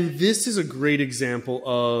 And this is a great example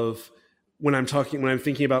of when I'm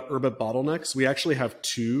thinking about Urbit bottlenecks, we actually have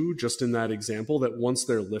two just in that example that once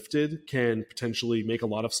they're lifted can potentially make a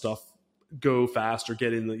lot of stuff go fast or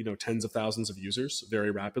get in the tens of thousands of users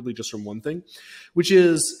very rapidly just from one thing, which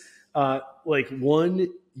is one,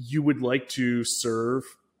 you would like to serve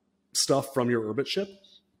stuff from your Urbit ship.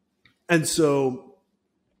 And so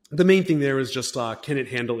the main thing there is just, can it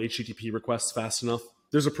handle HTTP requests fast enough?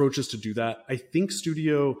 There's approaches to do that. I think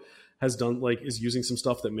Studio has done is using some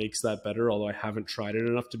stuff that makes that better, although I haven't tried it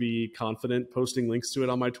enough to be confident posting links to it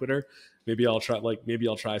on my Twitter. Maybe I'll try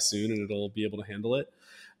soon and it'll be able to handle it.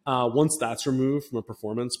 Once that's removed from a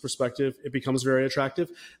performance perspective, it becomes very attractive.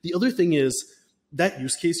 The other thing is that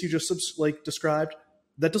use case you just described,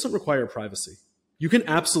 that doesn't require privacy. You can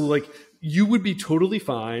absolutely, you would be totally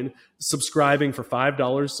fine subscribing for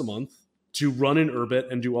 $5 a month to run in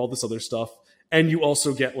Urbit and do all this other stuff. And you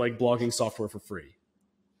also get like blogging software for free.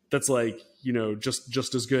 That's like,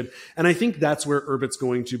 just as good. And I think that's where Urbit's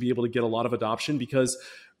going to be able to get a lot of adoption, because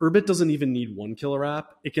Urbit doesn't even need one killer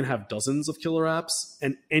app. It can have dozens of killer apps,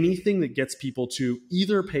 and anything that gets people to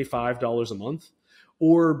either pay $5 a month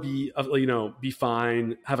or be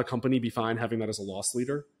fine, have a company be fine having that as a loss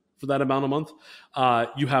leader for that amount a month.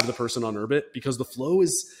 You have the person on Urbit, because the flow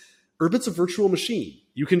is, Urbit's a virtual machine.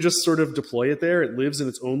 You can just sort of deploy it there. It lives in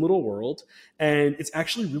its own little world, and it's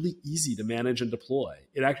actually really easy to manage and deploy.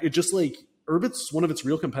 It just like, Urbit's, one of its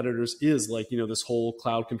real competitors is like, this whole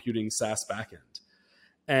cloud computing SaaS backend.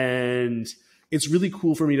 And it's really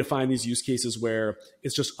cool for me to find these use cases where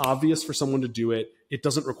it's just obvious for someone to do it. It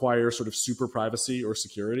doesn't require sort of super privacy or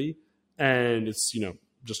security. And it's,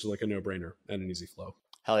 just like a no-brainer and an easy flow.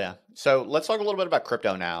 Hell yeah. So let's talk a little bit about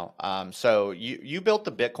crypto now. So you built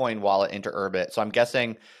the Bitcoin wallet into Urbit. So I'm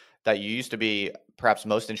guessing that you used to be perhaps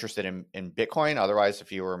most interested in Bitcoin. Otherwise,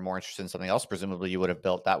 if you were more interested in something else, presumably you would have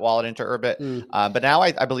built that wallet into Urbit. But now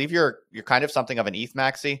I believe you're kind of something of an ETH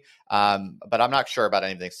maxi, but I'm not sure about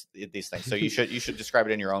any of these things. So you should describe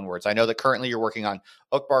it in your own words. I know that currently you're working on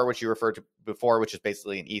Uqbar, which you referred to before, which is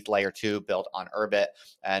basically an ETH layer 2 built on Urbit,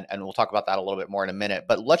 and we'll talk about that a little bit more in a minute.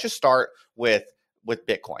 But let's just start with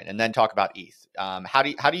Bitcoin and then talk about ETH. How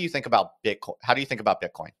do you think about Bitcoin? How do you think about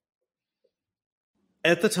Bitcoin?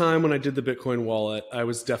 At the time when I did the Bitcoin wallet, I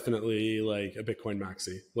was definitely like a Bitcoin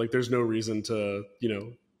maxi. Like, there's no reason to,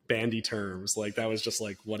 bandy terms. Like, that was just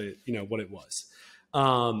like what it was.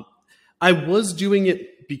 I was doing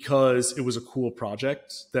it because it was a cool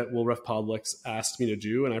project that Will Ref Podlex asked me to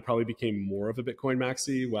do, and I probably became more of a Bitcoin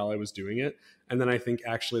maxi while I was doing it. And then I think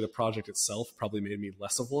actually the project itself probably made me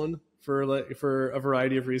less of one for a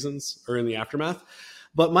variety of reasons, or in the aftermath.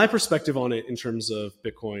 But my perspective on it in terms of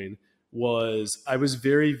Bitcoin was, I was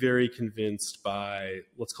very, very convinced by,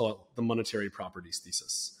 let's call it the monetary properties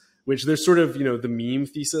thesis, which there's sort of, the meme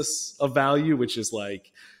thesis of value, which is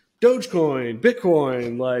like Dogecoin,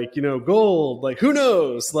 Bitcoin, like, gold, like, who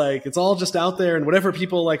knows? Like, it's all just out there, and whatever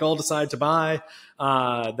people like all decide to buy,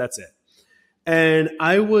 that's it. And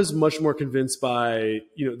I was much more convinced by,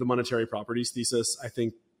 the monetary properties thesis. I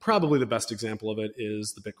think probably the best example of it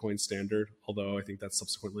is the Bitcoin standard, although I think that's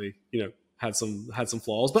subsequently, had some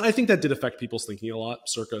flaws, but I think that did affect people's thinking a lot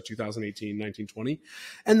circa 2018, 1920.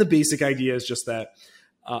 And the basic idea is just that,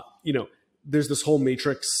 there's this whole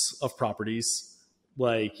matrix of properties,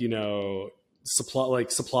 like,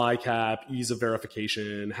 supply cap, ease of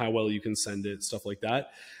verification, how well you can send it, stuff like that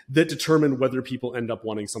determine whether people end up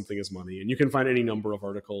wanting something as money. And you can find any number of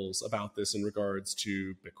articles about this in regards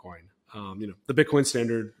to Bitcoin. The Bitcoin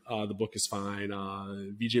standard, the book is fine.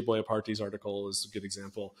 Vijay Boyaparty's article is a good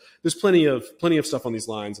example. There's plenty of stuff on these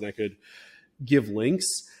lines, and I could give links.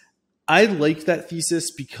 I like that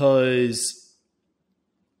thesis because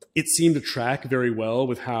it seemed to track very well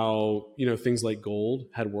with how, things like gold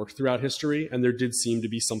had worked throughout history. And there did seem to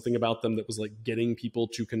be something about them that was like getting people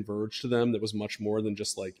to converge to them that was much more than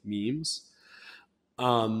just like memes.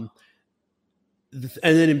 And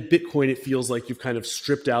then in Bitcoin, it feels like you've kind of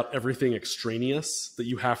stripped out everything extraneous that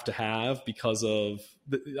you have to have because of,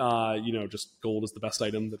 just gold is the best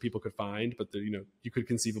item that people could find, but you could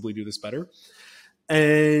conceivably do this better.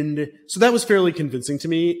 And so that was fairly convincing to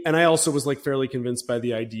me. And I also was like fairly convinced by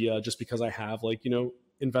the idea, just because I have like,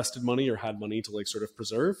 invested money or had money to like sort of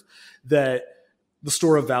preserve, that the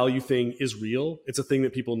store of value thing is real. It's a thing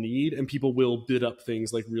that people need, and people will bid up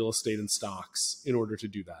things like real estate and stocks in order to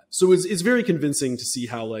do that. So it's very convincing to see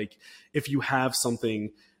how, like, if you have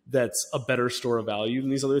something that's a better store of value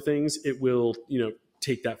than these other things, it will,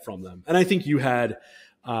 take that from them. And I think you had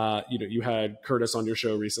Curtis on your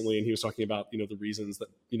show recently, and he was talking about, the reasons that,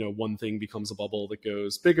 one thing becomes a bubble that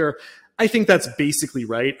goes bigger. I think that's basically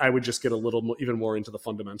right. I would just get a little more, even more into the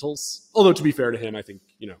fundamentals. Although, to be fair to him, I think,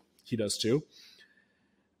 he does too.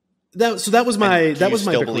 That was my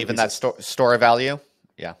still believe in that store of value?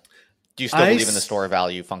 Yeah. Do you still believe in the store of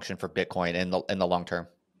value function for Bitcoin in the long term?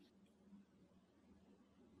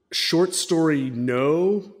 Short story,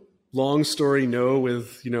 no. Long story, no,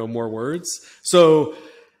 with, more words. So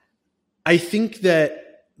I think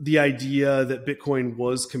that the idea that Bitcoin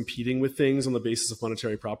was competing with things on the basis of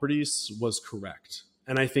monetary properties was correct.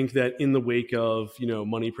 And I think that in the wake of,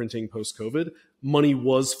 money printing post-COVID, money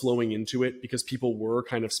was flowing into it because people were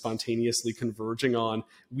kind of spontaneously converging on,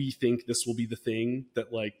 we think this will be the thing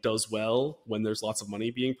that like does well when there's lots of money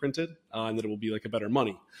being printed, and that it will be like a better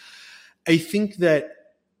money. I think that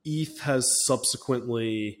ETH has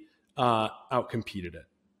subsequently outcompeted it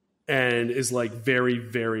and is like very,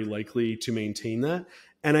 very likely to maintain that.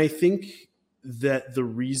 And I think that the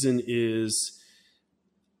reason is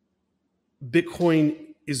Bitcoin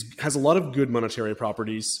has a lot of good monetary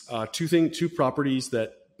properties. Two properties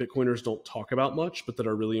that Bitcoiners don't talk about much, but that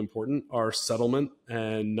are really important, are settlement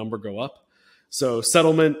and number go up. So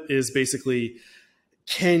settlement is basically,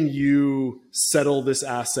 can you settle this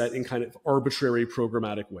asset in kind of arbitrary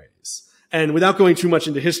programmatic ways? And without going too much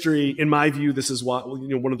into history, in my view, this is what,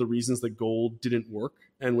 one of the reasons that gold didn't work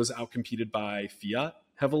and was outcompeted by fiat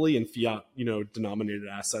heavily, and fiat, denominated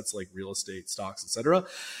assets like real estate, stocks, etc.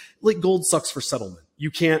 Like gold sucks for settlement.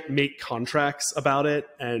 You can't make contracts about it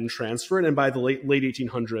and transfer it. And by the late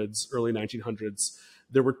 1800s, early 1900s,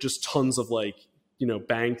 there were just tons of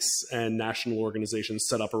banks and national organizations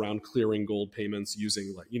set up around clearing gold payments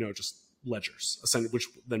using just ledgers, which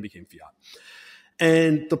then became fiat.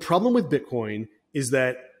 And the problem with Bitcoin is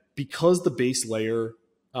that because the base layer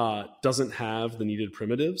doesn't have the needed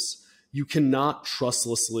primitives, you cannot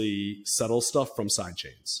trustlessly settle stuff from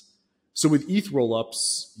sidechains. So with ETH rollups,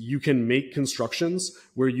 you can make constructions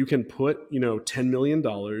where you can put, $10 million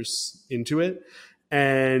into it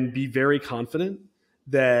and be very confident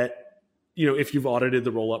that, if you've audited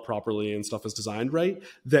the rollup properly and stuff is designed right,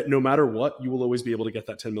 that no matter what, you will always be able to get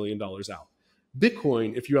that $10 million out.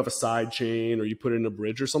 Bitcoin, if you have a side chain or you put in a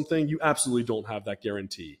bridge or something, you absolutely don't have that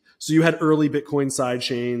guarantee. So you had early Bitcoin side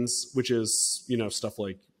chains, which is, stuff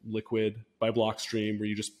like Liquid by Blockstream, where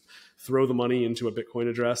you just throw the money into a Bitcoin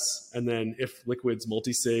address, and then if Liquid's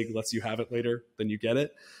multi-sig lets you have it later, then you get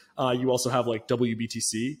it. You also have like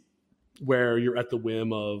WBTC, where you're at the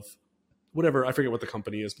whim of whatever, I forget what the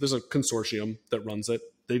company is, but there's a consortium that runs it.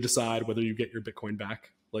 They decide whether you get your Bitcoin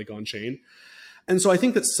back, like on chain. And so I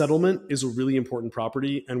think that settlement is a really important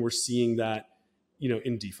property, and we're seeing that,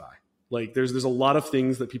 in DeFi. Like there's a lot of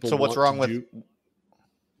things that people. So what's wrong with?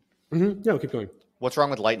 Yeah, keep going. What's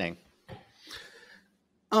wrong with Lightning?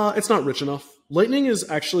 It's not rich enough. Lightning is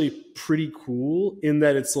actually pretty cool in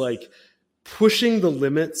that it's like pushing the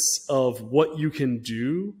limits of what you can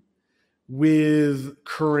do with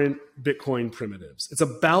current Bitcoin primitives. It's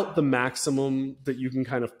about the maximum that you can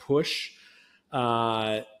kind of push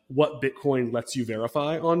what Bitcoin lets you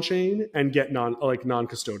verify on chain and get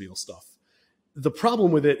non-custodial stuff. The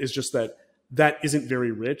problem with it is just that isn't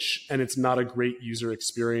very rich and it's not a great user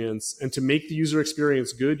experience. And to make the user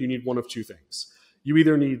experience good, you need one of two things. You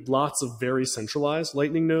either need lots of very centralized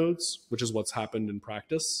Lightning nodes, which is what's happened in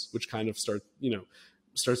practice, which kind of starts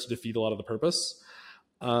to defeat a lot of the purpose,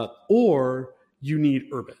 or you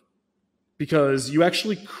need Urbit, because you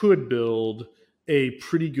actually could build a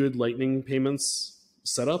pretty good Lightning payments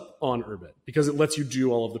setup on Urbit, because it lets you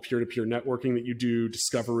do all of the peer-to-peer networking that you do.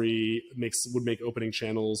 Discovery would make opening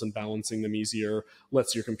channels and balancing them easier,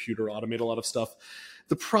 lets your computer automate a lot of stuff.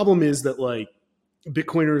 The problem is that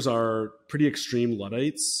Bitcoiners are pretty extreme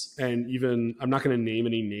Luddites, and even, I'm not going to name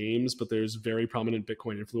any names, but there's very prominent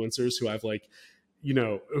Bitcoin influencers who I've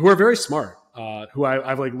who are very smart, who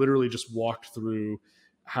I've literally just walked through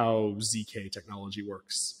how ZK technology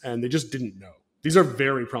works, and they just didn't know. These are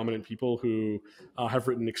very prominent people who have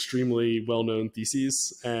written extremely well-known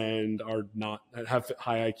theses and have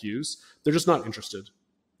high IQs. They're just not interested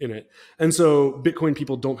in it. And so Bitcoin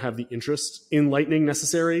people don't have the interest in Lightning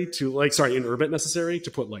necessary in Urbit necessary to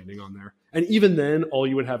put Lightning on there. And even then, all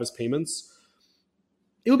you would have is payments.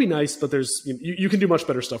 It would be nice, but you can do much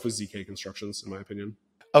better stuff with ZK constructions, in my opinion.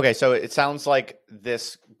 Okay, so it sounds like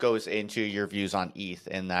this goes into your views on ETH,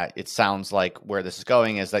 in that it sounds like where this is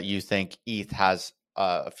going is that you think ETH has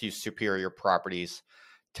a few superior properties.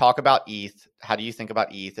 Talk about ETH. How do you think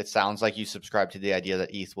about ETH? It sounds like you subscribe to the idea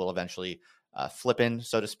that ETH will eventually flip in,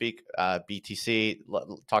 so to speak, BTC.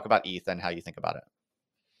 Talk about ETH and how you think about it.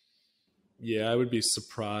 Yeah, I would be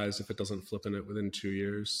surprised if it doesn't flip in it within 2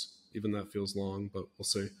 years. Even that feels long, but we'll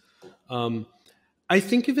see. I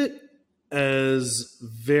think of it as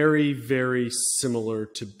very, very similar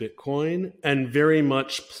to Bitcoin and very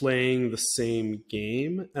much playing the same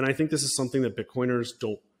game. And I think this is something that Bitcoiners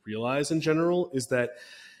don't realize in general, is that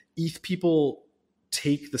ETH people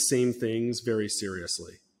take the same things very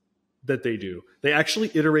seriously that they do. They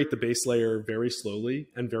actually iterate the base layer very slowly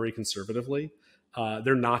and very conservatively.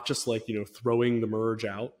 They're not just throwing the merge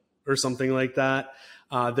out or something like that.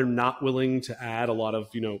 They're not willing to add a lot of,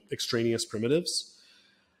 extraneous primitives.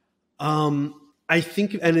 I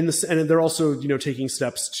think, and they're also, taking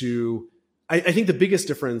steps to I think the biggest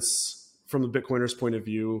difference from the Bitcoiner's point of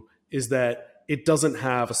view is that it doesn't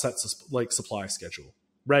have a set supply schedule,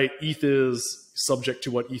 right? ETH is subject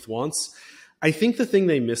to what ETH wants. I think the thing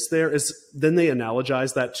they miss there is then they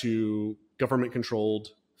analogize that to government controlled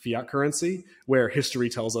fiat currency, where history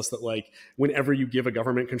tells us that like whenever you give a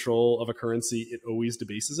government control of a currency, it always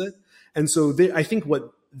debases it. And so I think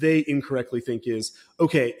what they incorrectly think is,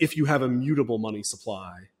 okay, if you have a mutable money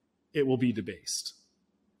supply, it will be debased,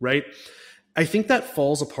 right? I think that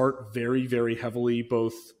falls apart very, very heavily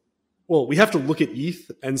we have to look at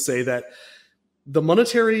ETH and say that the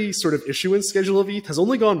monetary sort of issuance schedule of ETH has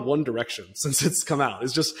only gone one direction since it's come out.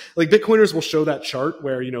 It's just like Bitcoiners will show that chart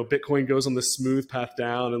where, Bitcoin goes on this smooth path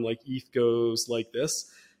down and like ETH goes like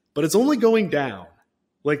this, but it's only going down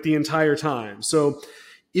like the entire time. So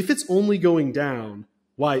if it's only going down,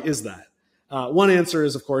 why is that? One answer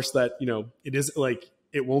is, of course, that, it is like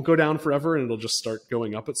it won't go down forever and it'll just start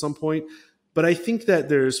going up at some point. But I think that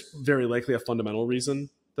there's very likely a fundamental reason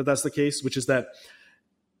that that's the case, which is that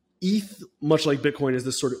ETH, much like Bitcoin, is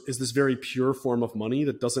this very pure form of money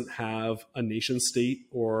that doesn't have a nation state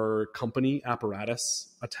or company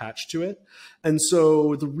apparatus attached to it. And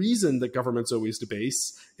so the reason that governments always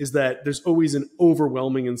debase is that there's always an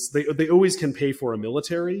overwhelming, and they always can pay for a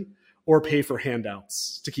military or pay for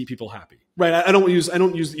handouts to keep people happy, right? I don't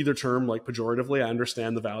use either term like pejoratively. I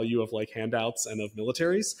understand the value of like handouts and of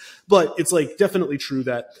militaries, but it's like definitely true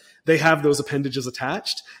that they have those appendages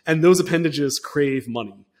attached, and those appendages crave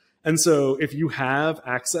money. And so if you have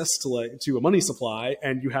access to a money supply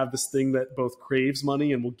and you have this thing that both craves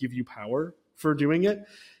money and will give you power for doing it,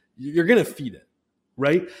 you're going to feed it,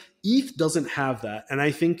 right? ETH doesn't have that. And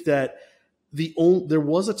I think that there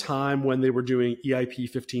was a time when they were doing EIP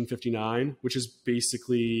 1559, which is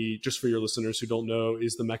basically, just for your listeners who don't know,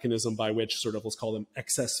 is the mechanism by which sort of, let's call them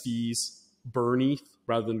excess fees, burn ETH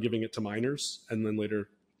rather than giving it to miners and then later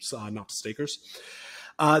not to stakers.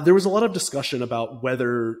 There was a lot of discussion about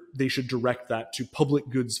whether they should direct that to public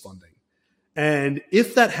goods funding. And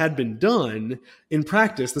if that had been done in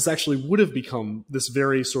practice, this actually would have become this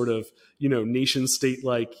very sort of, nation state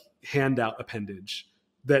like handout appendage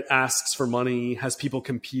that asks for money, has people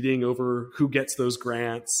competing over who gets those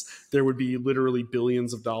grants. There would be literally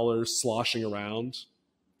billions of dollars sloshing around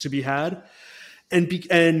to be had.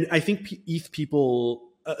 And I think ETH people,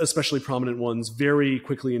 especially prominent ones, very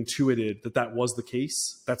quickly intuited that was the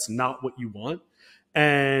case. That's not what you want.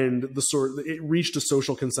 And it reached a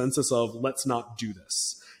social consensus of let's not do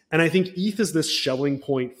this. And I think ETH is this Schelling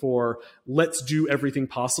point for let's do everything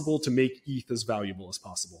possible to make ETH as valuable as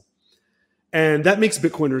possible. And that makes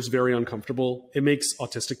Bitcoiners very uncomfortable. It makes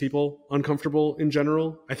autistic people uncomfortable in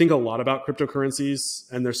general. I think a lot about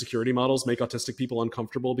cryptocurrencies and their security models make autistic people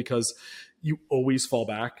uncomfortable because you always fall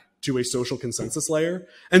back to a social consensus layer.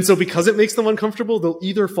 And so because it makes them uncomfortable, they'll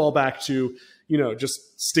either fall back to,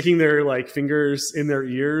 just sticking their like fingers in their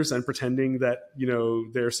ears and pretending that,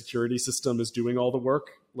 their security system is doing all the work,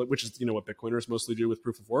 which is, what Bitcoiners mostly do with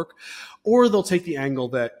proof of work. Or they'll take the angle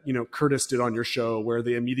that, Curtis did on your show, where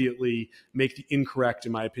they immediately make the incorrect,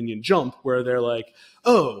 in my opinion, jump, where they're like,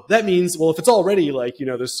 oh, that means, well, if it's already like,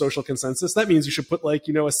 there's social consensus, that means you should put like,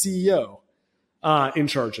 a CEO in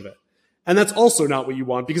charge of it. And that's also not what you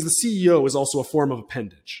want, because the CEO is also a form of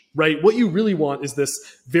appendage, right? What you really want is this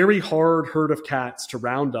very hard herd of cats to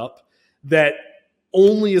round up that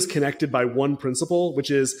only is connected by one principle,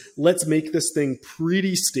 which is let's make this thing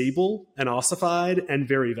pretty stable and ossified and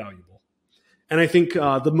very valuable. And I think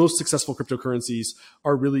the most successful cryptocurrencies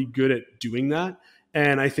are really good at doing that.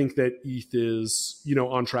 And I think that ETH is,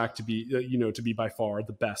 on track to be, to be by far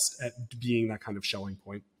the best at being that kind of Schelling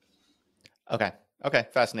point. Okay,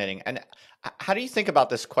 fascinating. And how do you think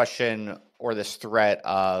about this question or this threat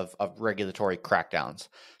of regulatory crackdowns?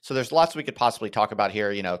 So there's lots we could possibly talk about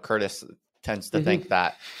here. Curtis tends to think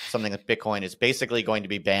that something like Bitcoin is basically going to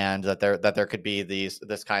be banned, that there could be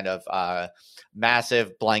this kind of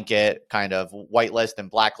massive blanket kind of whitelist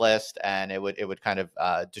and blacklist, and it would kind of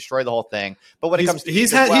destroy the whole thing. But when it comes to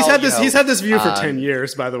he's had this view for 10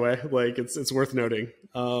 years, by the way. Like it's worth noting.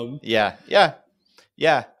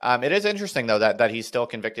 Yeah. It is interesting though that he's still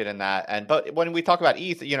convicted in that. But when we talk about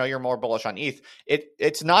ETH, you're more bullish on ETH.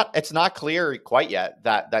 It's not clear quite yet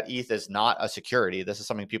that ETH is not a security. This is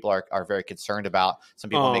something people are very concerned about. Some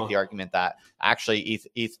people make the argument that actually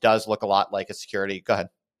ETH does look a lot like a security. Go ahead.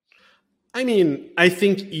 I mean, I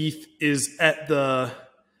think ETH is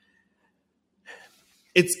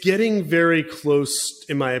it's getting very close,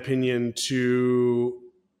 in my opinion, to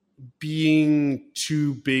being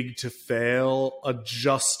too big to fail,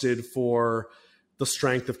 adjusted for the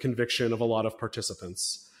strength of conviction of a lot of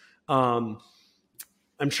participants.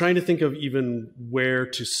 I'm trying to think of even where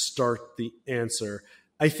to start the answer.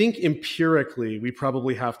 I think empirically, we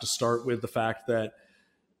probably have to start with the fact that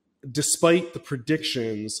despite the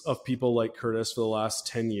predictions of people like Curtis for the last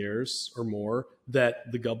 10 years or more,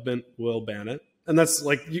 that the government will ban it. And that's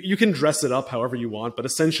like, you can dress it up however you want, but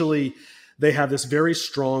essentially they have this very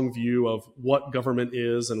strong view of what government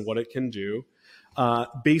is and what it can do.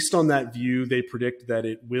 Based on that view, they predict that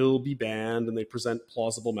it will be banned, and they present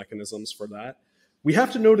plausible mechanisms for that. We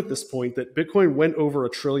have to note at this point that Bitcoin went over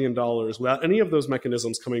 $1 trillion without any of those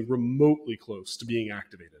mechanisms coming remotely close to being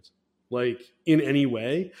activated, like in any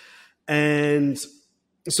way. And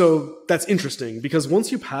so that's interesting, because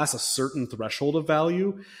once you pass a certain threshold of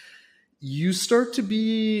value, you start to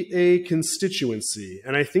be a constituency.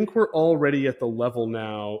 And I think we're already at the level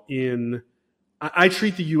now I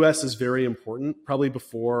treat the US as very important, probably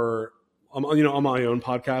before, on my own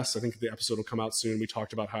podcast. I think the episode will come out soon. We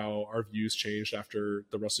talked about how our views changed after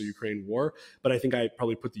the Russia-Ukraine war, but I think I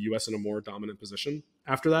probably put the US in a more dominant position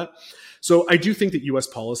after that. So I do think that US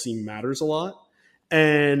policy matters a lot.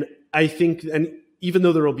 And I think, and even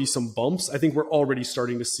though there will be some bumps, I think we're already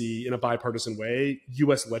starting to see, in a bipartisan way,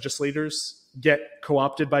 US legislators get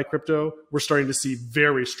co-opted by crypto. We're starting to see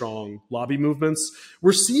very strong lobby movements.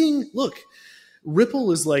 We're seeing, look,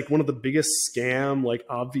 Ripple is like one of the biggest scam, like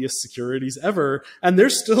obvious securities ever, and they're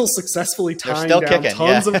still successfully tying down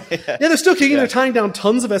tons of they're still kicking. They're tying down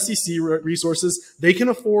tons of SEC resources. They can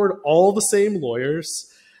afford all the same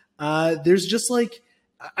lawyers. There's just like,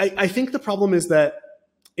 I think the problem is that,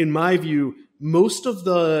 in my view, most of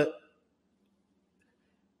the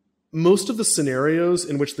scenarios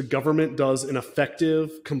in which the government does an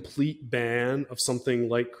effective, complete ban of something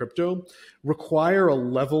like crypto require a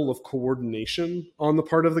level of coordination on the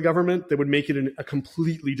part of the government that would make it a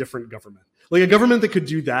completely different government. Like, a government that could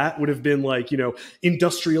do that would have been like,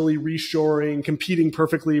 industrially reshoring, competing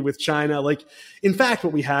perfectly with China. Like, in fact,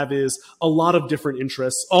 what we have is a lot of different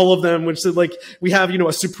interests, all of them, which is like, we have,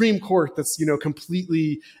 a Supreme Court that's,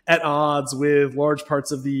 completely at odds with large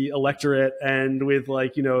parts of the electorate and with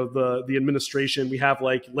like, the administration. We have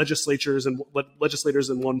like legislators in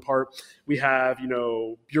one part. We have,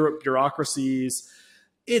 bureaucracies.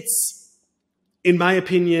 It's, in my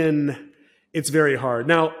opinion, it's very hard.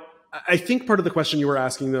 Now, I think part of the question you were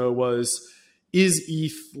asking, though, was, is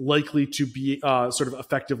ETH likely to be sort of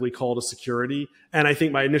effectively called a security? And I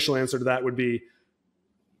think my initial answer to that would be,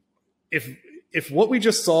 if what we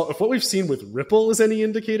just saw, if what we've seen with Ripple is any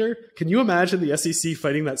indicator, can you imagine the SEC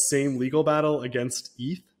fighting that same legal battle against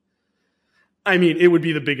ETH? I mean, it would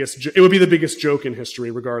be the biggest joke in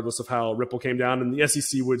history, regardless of how Ripple came down, and the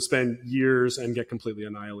SEC would spend years and get completely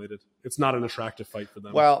annihilated. It's not an attractive fight for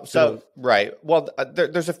them. Well, right. Well,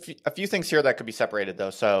 there's a few things here that could be separated,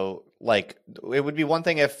 though. So, like, it would be one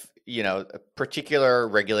thing if particular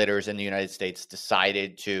regulators in the United States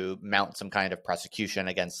decided to mount some kind of prosecution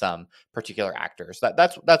against some particular actors.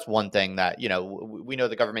 That's one thing that we know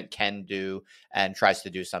the government can do and tries to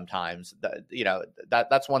do sometimes.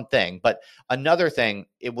 That's one thing. But another thing,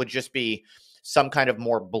 it would just be some kind of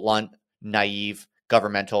more blunt, naive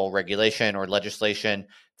governmental regulation or legislation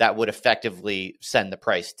that would effectively send the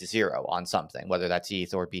price to zero on something, whether that's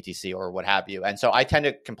ETH or BTC or what have you. And so I tend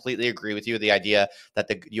to completely agree with you. The idea that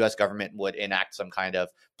the US government would enact some kind of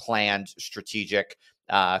planned strategic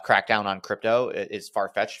crackdown on crypto is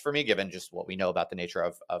far-fetched for me, given just what we know about the nature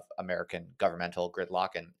of American governmental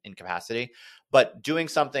gridlock and incapacity. But doing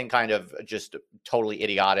something kind of just totally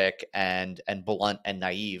idiotic and blunt and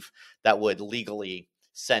naive that would legally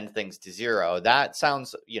send things to zero, that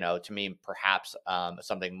sounds, to me, perhaps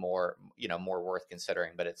something more, more worth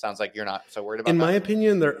considering. But it sounds like you're not so worried about that. In my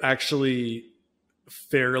opinion, they're actually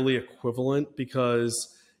fairly equivalent,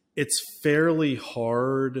 because it's fairly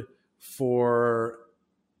hard for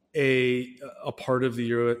a part of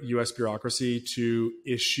the US bureaucracy to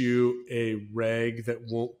issue a reg that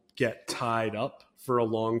won't get tied up for a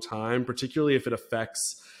long time, particularly if it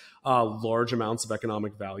affects large amounts of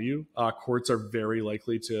economic value. Courts are very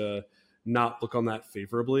likely to not look on that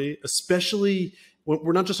favorably, especially when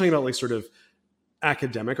we're not just talking about like sort of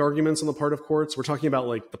academic arguments on the part of courts. We're talking about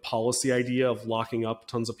like the policy idea of locking up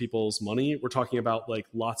tons of people's money. We're talking about like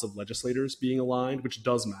lots of legislators being aligned, which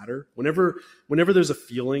does matter. Whenever there's a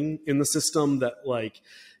feeling in the system that like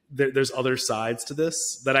there's other sides to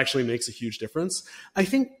this, that actually makes a huge difference.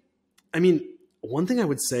 One thing I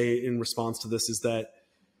would say in response to this is that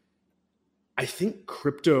I think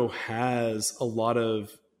crypto has a lot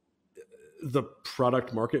of the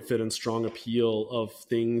product market fit and strong appeal of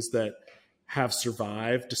things that have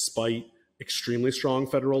survived despite extremely strong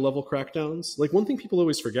federal level crackdowns. Like, one thing people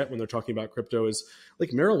always forget when they're talking about crypto is like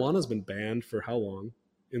marijuana has been banned for how long?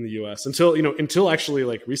 in the US until actually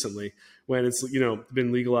like recently when it's,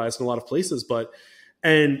 been legalized in a lot of places.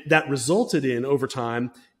 And that resulted in, over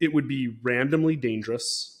time, it would be randomly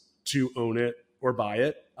dangerous to own it or buy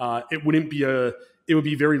it. It would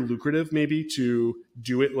be very lucrative maybe to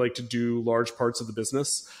do it, like to do large parts of the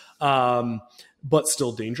business, but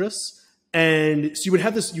still dangerous. And so you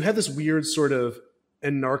had this weird sort of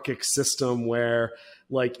anarchic system where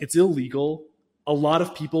like it's illegal. A lot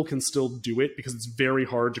of people can still do it because it's very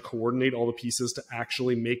hard to coordinate all the pieces to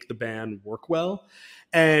actually make the ban work well.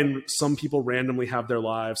 And some people randomly have their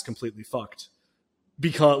lives completely fucked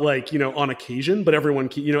because on occasion, but everyone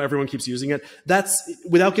keeps using it. That's,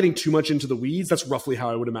 without getting too much into the weeds, that's roughly how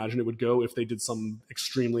I would imagine it would go if they did some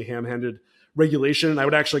extremely ham-handed regulation. I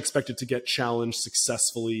would actually expect it to get challenged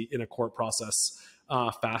successfully in a court process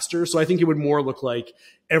faster. So I think it would more look like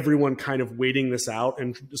everyone kind of waiting this out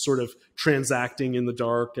and sort of transacting in the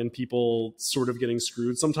dark and people sort of getting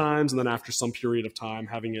screwed sometimes. And then after some period of time,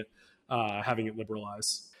 having it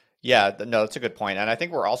liberalize. Yeah, no, that's a good point. And I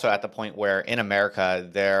think we're also at the point where in America,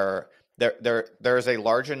 there's a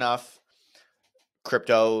large enough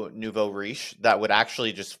crypto nouveau riche that would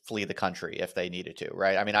actually just flee the country if they needed to,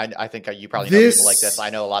 right? I mean, I think you probably know people like this.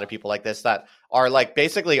 I know a lot of people like this that are like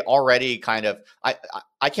basically already kind of,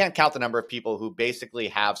 I can't count the number of people who basically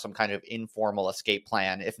have some kind of informal escape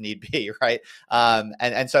plan if need be, right?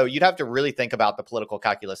 And so you'd have to really think about the political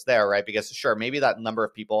calculus there, right? Because sure, maybe that number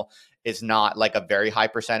of people is not like a very high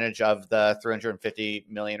percentage of the 350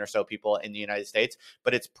 million or so people in the United States,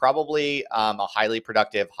 but it's probably a highly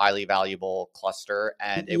productive, highly valuable cluster.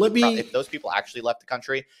 And if those people actually left the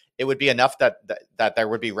country, it would be enough that there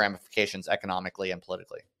would be ramifications economically and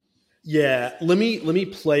politically. Yeah, let me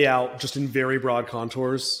play out just in very broad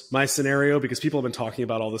contours my scenario, because people have been talking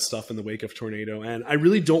about all this stuff in the wake of tornado, and I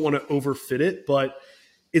really don't want to overfit it, but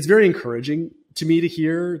it's very encouraging to me to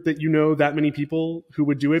hear that that many people who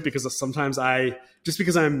would do it, because sometimes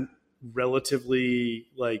because I'm relatively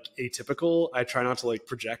like atypical, I try not to like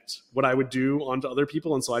project what I would do onto other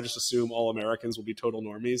people, and so I just assume all Americans will be total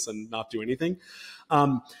normies and not do anything.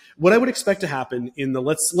 What I would expect to happen in the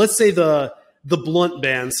let's say the blunt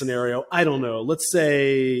ban scenario, I don't know. Let's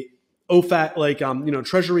say OFAC,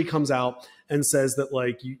 Treasury comes out and says that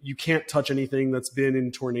like you can't touch anything that's been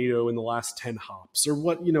in tornado in the last 10 hops or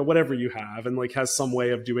whatever you have, and like has some way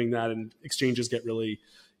of doing that, and exchanges get really,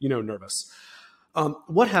 nervous.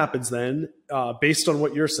 What happens then, based on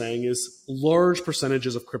what you're saying, is large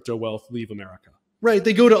percentages of crypto wealth leave America. Right.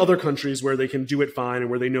 They go to other countries where they can do it fine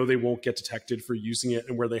and where they know they won't get detected for using it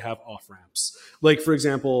and where they have off ramps. Like, for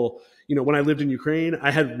example, when I lived in Ukraine,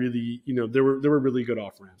 I had really, there were really good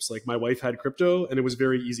off ramps. Like my wife had crypto, and it was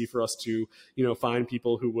very easy for us to, find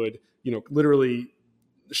people who would, literally,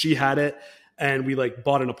 she had it, and we like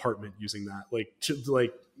bought an apartment using that.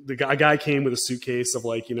 A guy came with a suitcase of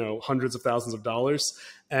hundreds of thousands of dollars,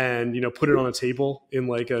 and put it on a table in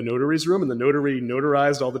like a notary's room, and the notary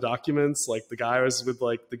notarized all the documents. Like the guy was with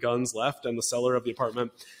like the guns left, and the seller of the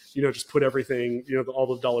apartment just put everything,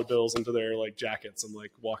 all the dollar bills into their like jackets and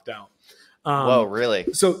like walked out. Whoa, really?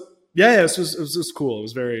 So yeah, it was just cool.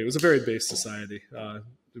 It was a very base society.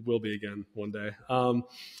 It will be again one day.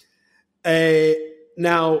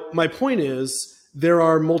 Now my point is, there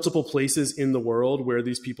are multiple places in the world where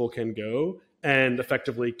these people can go and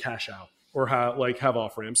effectively cash out or have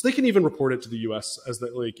off ramps. They can even report it to the U.S. as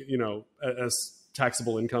as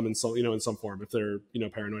taxable income in some form if they're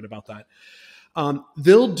paranoid about that.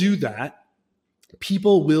 They'll do that.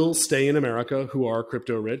 People will stay in America who are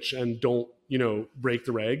crypto rich and don't, break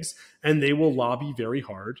the regs, and they will lobby very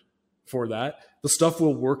hard for that. The stuff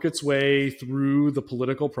will work its way through the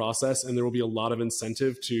political process, and there will be a lot of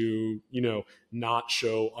incentive to, not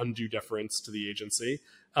show undue deference to the agency.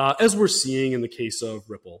 As we're seeing in the case of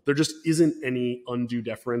Ripple, there just isn't any undue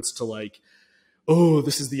deference to like, oh,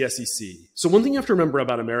 this is the SEC. So one thing you have to remember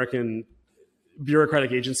about American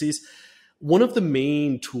bureaucratic agencies, one of the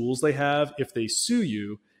main tools they have if they sue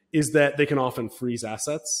you is that they can often freeze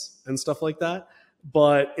assets and stuff like that.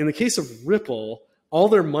 But in the case of Ripple, all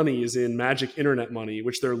their money is in magic internet money,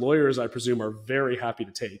 which their lawyers, I presume, are very happy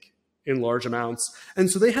to take in large amounts. And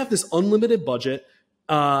so they have this unlimited budget.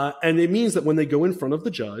 And it means that when they go in front of the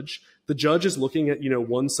judge is looking at,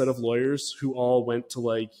 one set of lawyers who all went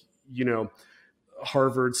to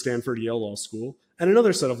Harvard, Stanford, Yale Law School, and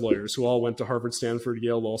another set of lawyers who all went to Harvard, Stanford,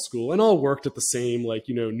 Yale Law School, and all worked at the same,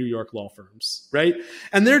 New York law firms, right?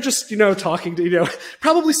 And they're just, talking to,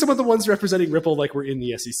 probably some of the ones representing Ripple, were in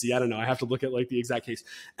the SEC. I don't know. I have to look at, the exact case.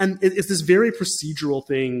 And it's this very procedural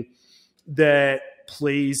thing that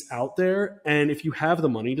plays out there. And if you have the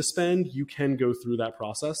money to spend, you can go through that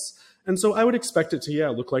process. And so I would expect it to,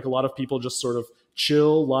 look like a lot of people just sort of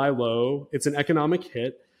chill, lie low. It's an economic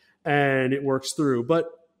hit and it works through. But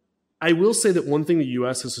I will say that one thing the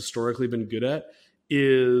US has historically been good at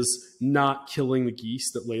is not killing the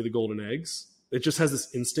geese that lay the golden eggs. It just has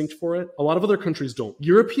this instinct for it. A lot of other countries don't.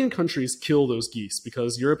 European countries kill those geese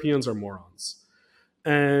because Europeans are morons.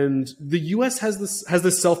 And the US has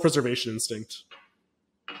this self-preservation instinct.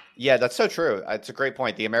 Yeah, that's so true. It's a great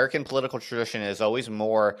point. The American political tradition is always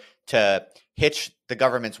more to hitch the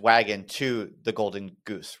government's wagon to the golden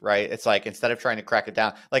goose, right? It's like, instead of trying to crack it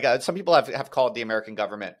down, like some people have called the American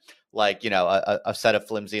government like, a set of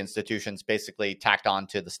flimsy institutions basically tacked on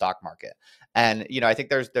to the stock market. And, I think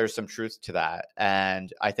there's some truth to that.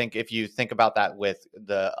 And I think if you think about that with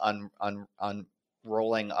the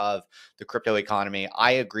unrolling of the crypto economy,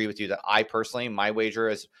 I agree with you that my wager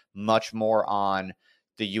is much more on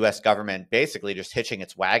the US government basically just hitching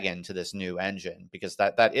its wagon to this new engine, because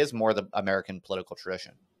that is more the American political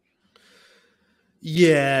tradition.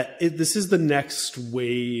 Yeah, this is the next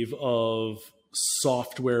wave of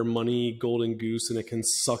software money, golden goose, and it can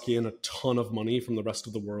suck in a ton of money from the rest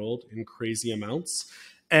of the world in crazy amounts.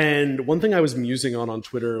 And one thing I was musing on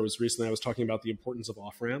Twitter was recently I was talking about the importance of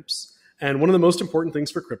off-ramps. And one of the most important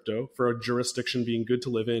things for crypto, for a jurisdiction being good to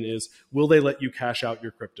live in, is will they let you cash out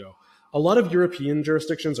your crypto? A lot of European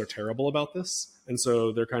jurisdictions are terrible about this. And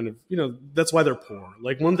so they're kind of, that's why they're poor.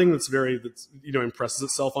 Like one thing that's impresses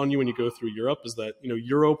itself on you when you go through Europe is that,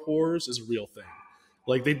 Euro poors is a real thing.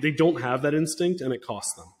 Like they don't have that instinct and it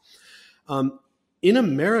costs them. In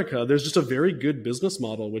America, there's just a very good business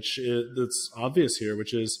model, that's obvious here,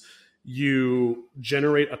 which is you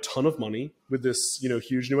generate a ton of money with this,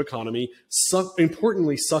 huge new economy,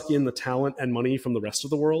 importantly, suck in the talent and money from the rest of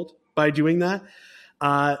the world by doing that.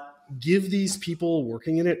 Give these people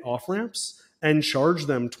working in it off-ramps and charge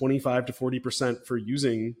them 25 to 40% for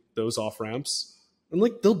using those off-ramps. And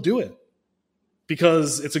they'll do it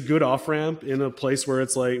because it's a good off-ramp in a place where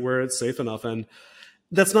it's safe enough. And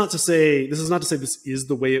this is not to say this is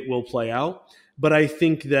the way it will play out, but I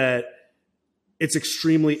think that it's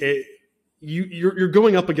extremely, you're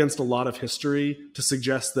going up against a lot of history to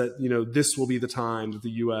suggest that, this will be the time that the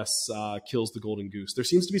US kills the golden goose. There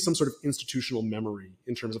seems to be some sort of institutional memory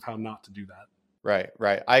in terms of how not to do that.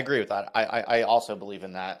 Right. I agree with that. I also believe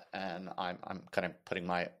in that, and I'm kind of putting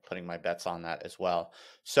my bets on that as well.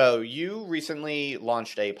 So you recently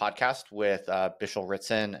launched a podcast with Bishel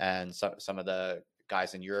Ritson and some of the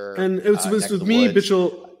guys in your and it was with me,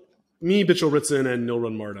 Bishel Ritson, and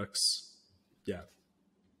Nilrun Mardux. Yeah.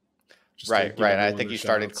 Right. I think you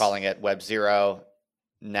started calling it Web 0.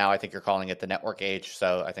 Now I think you're calling it the network age.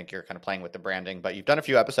 So I think you're kind of playing with the branding, but you've done a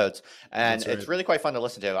few episodes and it's really quite fun to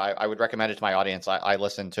listen to. I would recommend it to my audience. I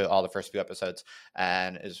listened to all the first few episodes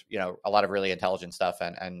and is, a lot of really intelligent stuff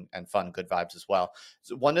and fun, good vibes as well.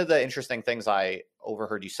 So one of the interesting things I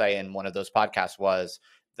overheard you say in one of those podcasts was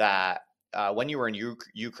that when you were in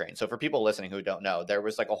Ukraine. So for people listening who don't know, there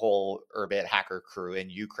was like a whole Urbit hacker crew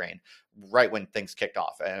in Ukraine right when things kicked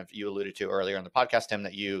off. And you alluded to earlier in the podcast, Tim,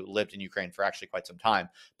 that you lived in Ukraine for actually quite some time.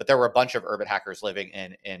 But there were a bunch of Urbit hackers living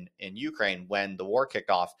in Ukraine when the war kicked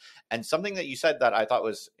off. And something that you said that I thought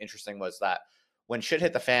was interesting was that when shit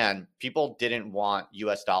hit the fan, people didn't want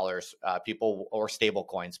US dollars, or stable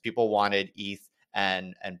coins. People wanted ETH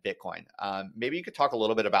and Bitcoin. Maybe you could talk a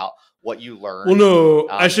little bit about what you learned. Well, no,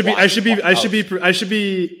 I should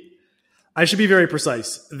be very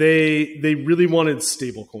precise. They really wanted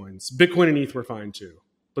stable coins. Bitcoin and ETH were fine too,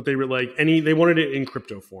 but they were they wanted it in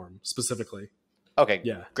crypto form specifically. Okay.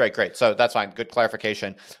 Yeah. Great. So that's fine. Good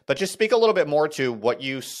clarification. But just speak a little bit more to what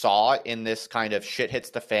you saw in this kind of shit hits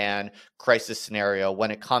the fan crisis scenario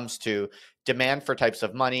when it comes to demand for types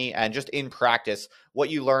of money and just in practice what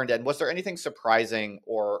you learned. And was there anything surprising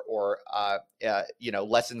or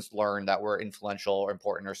lessons learned that were influential or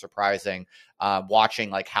important or surprising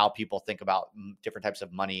watching how people think about different types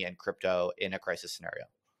of money and crypto in a crisis scenario?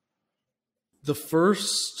 The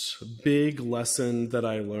first big lesson that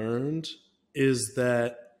I learned is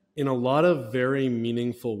that in a lot of very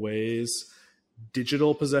meaningful ways,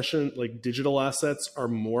 digital possession, digital assets, are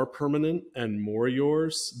more permanent and more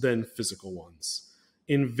yours than physical ones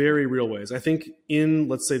in very real ways. I think in,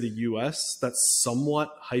 let's say, the US, that's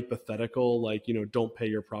somewhat hypothetical, don't pay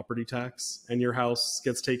your property tax and your house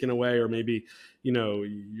gets taken away, or maybe,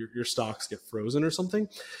 your stocks get frozen or something.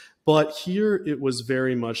 But here it was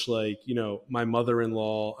very much my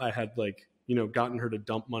mother-in-law, I had gotten her to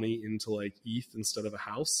dump money into ETH instead of a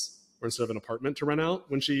house, or instead of an apartment to rent out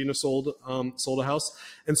when she sold a house.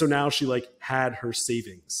 And so now she had her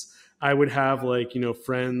savings. I would have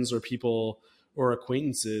friends or people or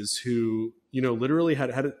acquaintances who, literally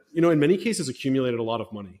had, in many cases accumulated a lot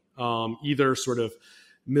of money, either sort of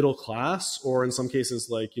middle class or in some cases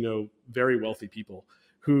like, very wealthy people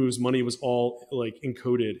whose money was all like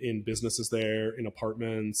encoded in businesses there, in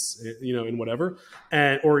apartments, in whatever.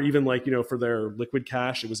 Or even like, for their liquid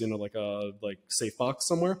cash, it was in a safe box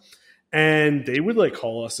somewhere. And they would like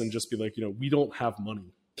call us and just be like, we don't have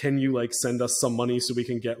money. Can you like send us some money so we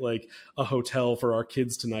can get like a hotel for our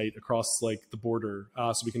kids tonight across like the border,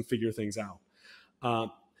 so we can figure things out.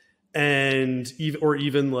 And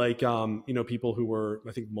even like, people who were,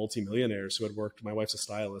 I think, multimillionaires who had worked. My wife's a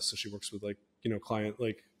stylist, so she works with like, client,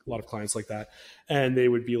 like a lot of clients like that. And they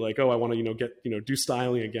would be like, oh, I want to, get, do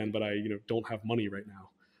styling again, but I, don't have money right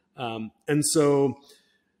now. And so,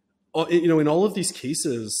 in all of these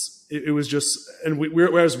cases, it was just, and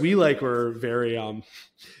whereas we like were very,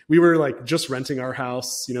 we were like just renting our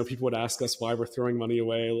house, people would ask us why we're throwing money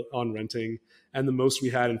away on renting. And the most we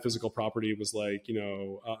had in physical property was like,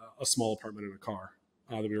 a small apartment and a car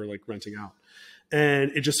that we were like renting out.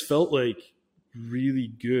 And it just felt like really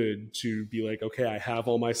good to be like, okay, I have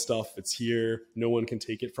all my stuff. It's here. No one can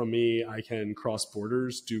take it from me. I can cross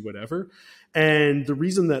borders, do whatever. And the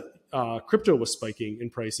reason that crypto was spiking in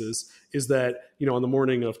prices is that, on the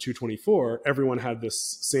morning of 2/24, everyone had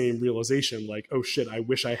this same realization, like, oh shit, I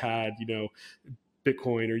wish I had,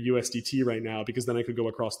 Bitcoin or USDT right now, because then I could go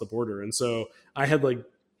across the border. And so I had like,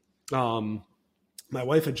 my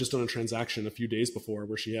wife had just done a transaction a few days before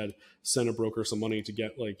where she had sent a broker some money to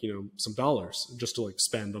get like, some dollars just to like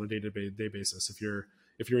spend on a day-to-day basis. If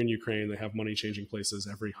you're in Ukraine, they have money changing places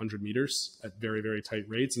every 100 meters at very, very tight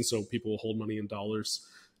rates. And so people will hold money in dollars.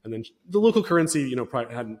 And then the local currency,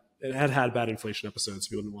 probably had bad inflation episodes.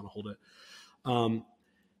 So people didn't want to hold it.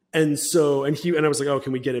 And I was like, oh,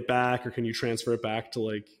 can we get it back, or can you transfer it back to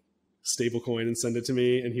like stablecoin and send it to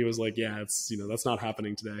me? And he was like, yeah, it's, that's not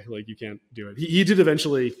happening today. Like, you can't do it. He did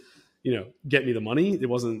eventually, get me the money.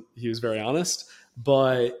 He was very honest,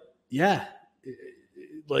 but yeah,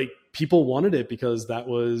 like people wanted it because that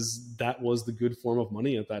was the good form of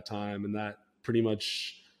money at that time. And that pretty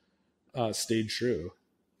much stayed true.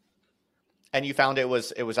 And you found it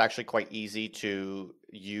was actually quite easy to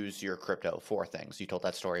use your crypto for things. You told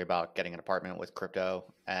that story about getting an apartment with crypto.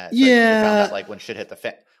 So you found that like when shit hit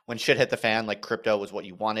the fan, like crypto was what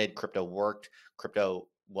you wanted. Crypto worked. Crypto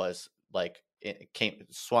was like, it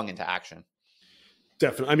swung into action.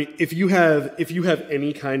 Definitely. I mean, if you have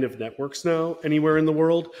any kind of networks now anywhere in the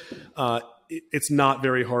world, it's not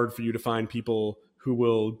very hard for you to find people who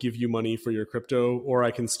will give you money for your crypto. Or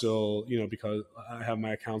I can still, because I have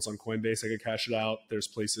my accounts on Coinbase, I can cash it out. There's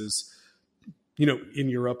places, in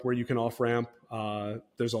Europe where you can off ramp.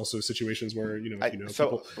 There's also situations where,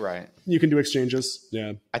 people, right, you can do exchanges.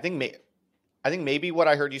 Yeah. I think maybe what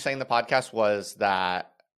I heard you say in the podcast was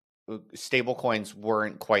that stable coins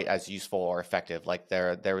weren't quite as useful or effective. Like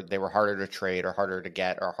they were harder to trade or harder to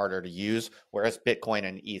get or harder to use, whereas Bitcoin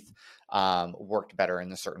and ETH worked better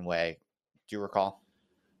in a certain way. Do you recall?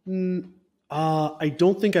 I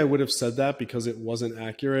don't think I would have said that because it wasn't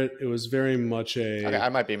accurate. It was very much I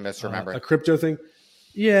might be misremembering a crypto thing.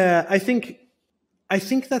 Yeah, I think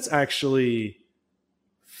that's actually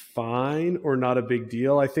fine or not a big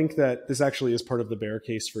deal. I think that this actually is part of the bear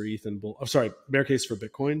case for ETH and bear case for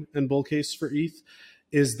Bitcoin and bull case for ETH,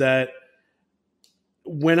 is that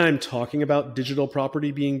when I'm talking about digital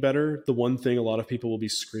property being better, the one thing a lot of people will be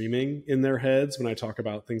screaming in their heads when I talk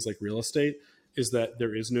about things like real estate is that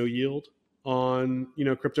there is no yield on,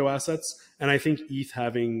 crypto assets. And I think ETH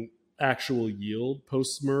having actual yield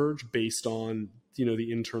post merge based on,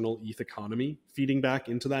 the internal ETH economy feeding back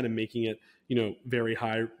into that and making it, very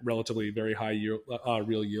high, relatively very high yield,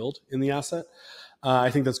 real yield in the asset.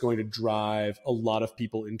 I think that's going to drive a lot of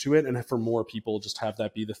people into it, and for more people just have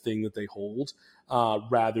that be the thing that they hold,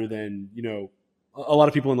 rather than, a lot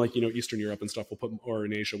of people in like, Eastern Europe and stuff or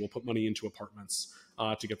in Asia will put money into apartments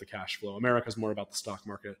to get the cash flow. America's more about the stock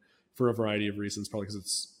market for a variety of reasons, probably because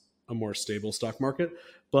it's a more stable stock market,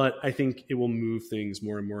 but I think it will move things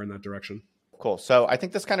more and more in that direction. Cool. So I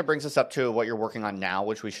think this kind of brings us up to what you're working on now,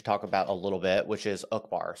 which we should talk about a little bit, which is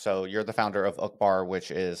Uqbar. So you're the founder of Uqbar,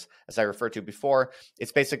 which is, as I referred to before,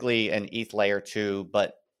 it's basically an ETH layer 2,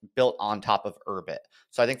 but built on top of Urbit.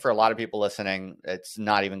 So I think for a lot of people listening, it's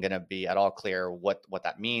not even going to be at all clear what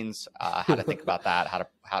that means, how to think about that,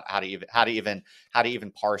 how to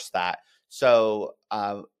even parse that. So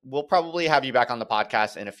we'll probably have you back on the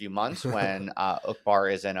podcast in a few months when Uqbar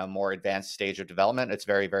is in a more advanced stage of development. It's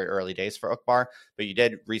very, very early days for Uqbar, but you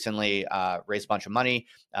did recently raise a bunch of money.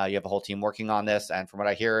 You have a whole team working on this. And from what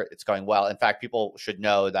I hear, it's going well. In fact, people should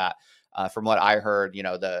know that from what I heard,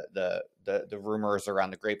 the rumors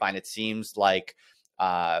around the grapevine, it seems like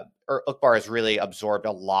Uqbar has really absorbed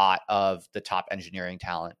a lot of the top engineering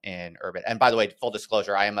talent in Urbit. And by the way, full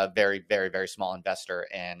disclosure, I am a very, very, very small investor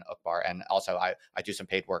in Uqbar, and also I do some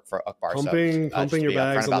paid work for Uqbar. Pumping your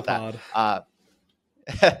bags on the pod.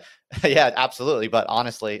 Yeah, absolutely. But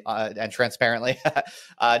honestly, and transparently,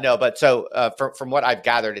 no. But so from what I've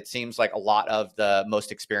gathered, it seems like a lot of the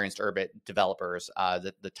most experienced Urbit developers,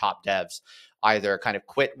 the top devs, either kind of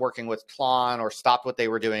quit working with Tlon or stopped what they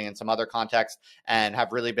were doing in some other context and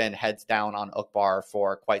have really been heads down on Uqbar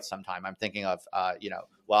for quite some time. I'm thinking of, I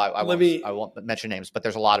won't mention names, but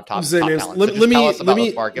there's a lot of top talent. So let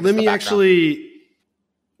me actually.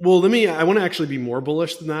 Well, I want to actually be more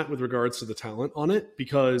bullish than that with regards to the talent on it,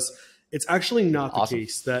 because it's actually not the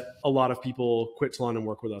case that a lot of people quit Tlon and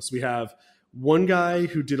work with us. We have one guy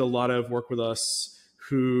who did a lot of work with us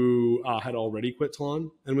who had already quit Tlon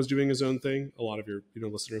and was doing his own thing. A lot of your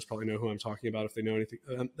listeners probably know who I'm talking about if they know anything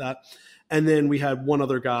that. And then we had one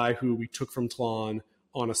other guy who we took from Tlon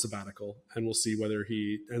on a sabbatical, and we'll see whether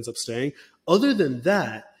he ends up staying. Other than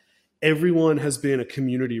that, everyone has been a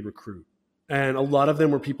community recruit. And a lot of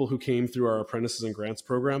them were people who came through our apprentices and grants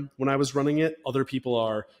program when I was running it. Other people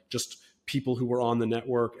are just people who were on the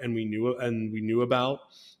network and we knew about,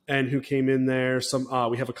 and who came in there.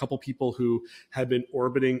 We have a couple people who had been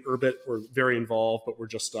orbiting Urbit, were very involved, but were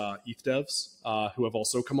just ETH devs who have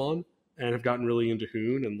also come on and have gotten really into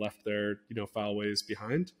Hoon and left their foul ways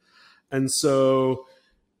behind. And so,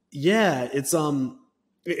 yeah,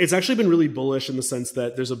 it's actually been really bullish in the sense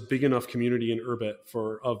that there's a big enough community in Urbit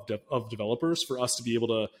of developers for us to be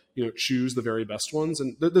able to choose the very best ones.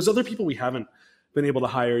 And there's other people we haven't been able to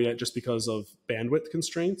hire yet just because of bandwidth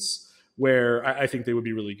constraints, where I think they would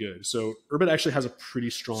be really good. So Urbit actually has a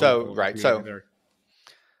pretty strong there.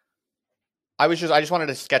 I just wanted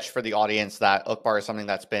to sketch for the audience that Uqbar is something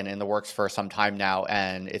that's been in the works for some time now,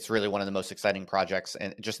 and it's really one of the most exciting projects,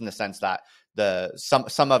 and just in the sense that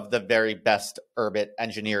some of the very best Urbit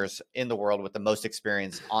engineers in the world with the most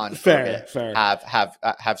experience on Urbit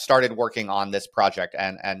have started working on this project,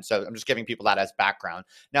 and so I'm just giving people that as background.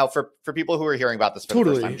 Now, for people who are hearing about this for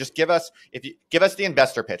the first time, just give us the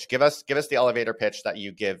investor pitch, give us the elevator pitch that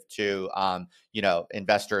you give to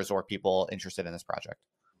investors or people interested in this project.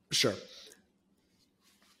 Sure.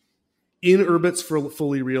 In Urbit's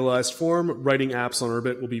fully realized form, writing apps on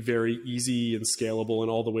Urbit will be very easy and scalable in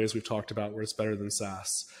all the ways we've talked about, where it's better than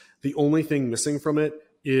SaaS. The only thing missing from it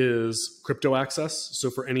is crypto access.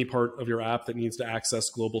 So for any part of your app that needs to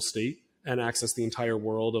access global state and access the entire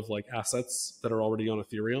world of like assets that are already on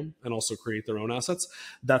Ethereum and also create their own assets,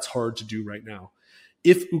 that's hard to do right now.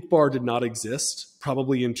 If Uqbar did not exist,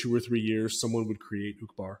 probably in 2 or 3 years, someone would create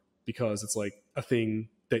Uqbar, because it's like a thing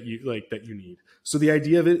that you need. So the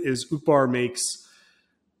idea of it is Uqbar makes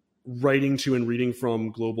writing to and reading from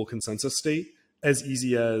global consensus state as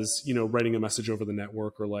easy as writing a message over the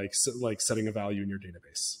network or like setting a value in your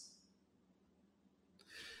database.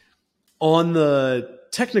 On the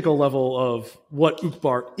technical level of what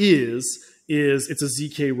Uqbar is it's a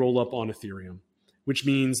ZK rollup on Ethereum, which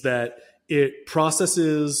means that it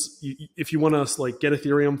processes, if you want to like get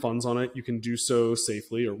Ethereum funds on it, you can do so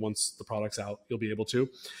safely, or once the product's out, you'll be able to.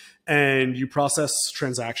 And you process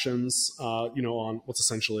transactions, on what's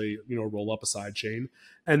essentially, a roll up, a side chain.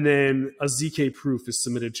 And then a ZK proof is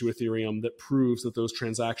submitted to Ethereum that proves that those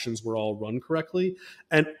transactions were all run correctly.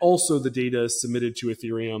 And also the data is submitted to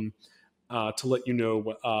Ethereum to let you know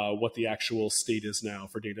what the actual state is now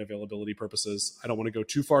for data availability purposes. I don't want to go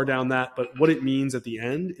too far down that, but what it means at the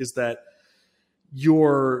end is that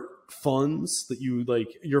your funds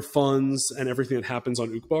and everything that happens on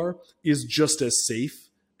Uqbar is just as safe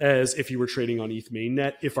as if you were trading on ETH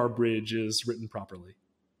mainnet, if our bridge is written properly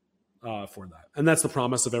for that. And that's the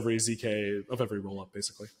promise of every ZK, of every rollup,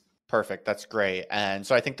 basically. Perfect. That's great. And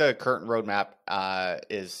so I think the current roadmap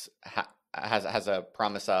has a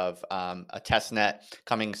promise of a test net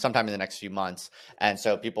coming sometime in the next few months. And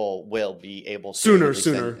so people will be able to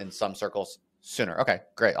sooner in some circles. Sooner. Okay,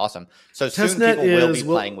 great. Awesome. So Testnet soon people will be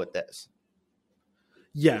playing with this.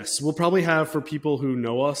 Yes, we'll probably have, for people who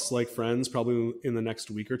know us, like friends, probably in the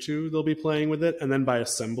next week or two, they'll be playing with it. And then by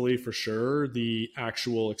assembly, for sure, the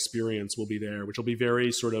actual experience will be there, which will be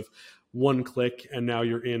very sort of one click. And now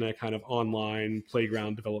you're in a kind of online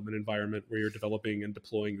playground development environment where you're developing and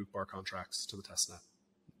deploying Uqbar contracts to the testnet.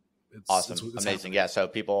 Awesome. It's amazing. Happening. Yeah. So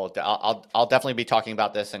people, I'll definitely be talking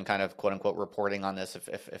about this and kind of quote unquote reporting on this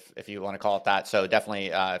if you want to call it that. So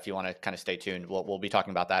definitely if you want to kind of stay tuned, we'll be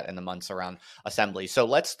talking about that in the months around assembly. So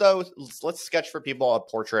let's sketch for people a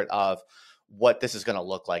portrait of what this is going to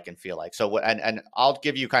look like and feel like. So and I'll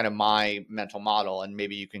give you kind of my mental model, and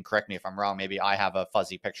maybe you can correct me if I'm wrong. Maybe I have a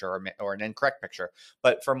fuzzy picture or an incorrect picture,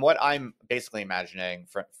 but from what I'm basically imagining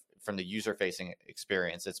from the user facing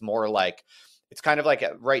experience, it's more like, it's kind of like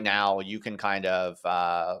right now you can kind of,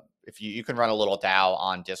 if you can run a little DAO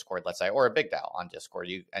on Discord, let's say, or a big DAO on Discord,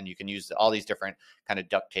 you can use all these different kind of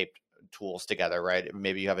duct taped tools together, right?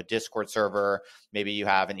 Maybe you have a Discord server, maybe you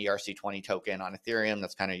have an ERC20 token on Ethereum.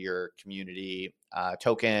 That's kind of your community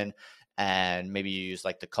token. And maybe you use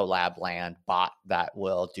like the Collab Land bot that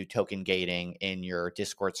will do token gating in your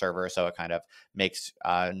Discord server. So it kind of makes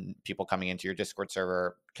people coming into your Discord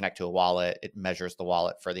server connect to a wallet. It measures the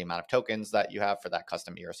wallet for the amount of tokens that you have for that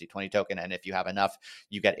custom ERC20 token. And if you have enough,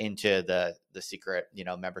 you get into the secret,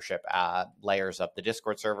 membership layers of the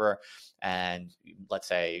Discord server. And let's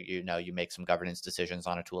say, you make some governance decisions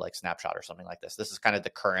on a tool like Snapshot or something like this. This is kind of the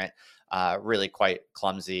current, really quite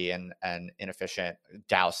clumsy and inefficient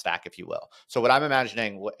DAO stack, if you will. So what I'm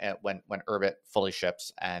imagining when Urbit fully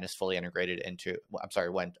ships and is fully integrated into,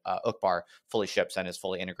 when Uqbar fully ships and is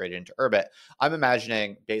fully integrated into Urbit, I'm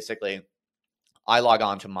imagining basically I log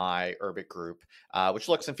on to my Urbit group, which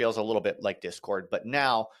looks and feels a little bit like Discord, but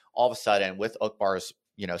now all of a sudden with Uqbar's,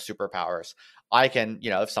 superpowers, I can,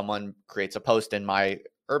 if someone creates a post in my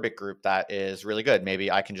Urbit group that is really good,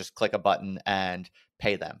 maybe I can just click a button and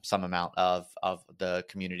pay them some amount of the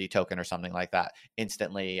community token or something like that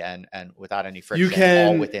instantly and without any friction,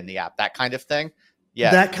 all within the app, that kind of thing.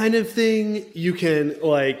 Yeah. That kind of thing. You can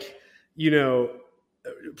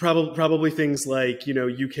probably things like,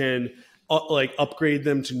 you can upgrade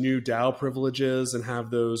them to new DAO privileges and have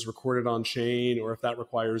those recorded on chain, or if that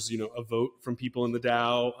requires, a vote from people in the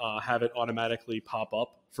DAO, have it automatically pop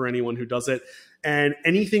up for anyone who does it. And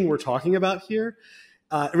anything we're talking about here,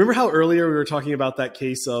 remember how earlier we were talking about that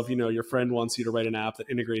case of, your friend wants you to write an app that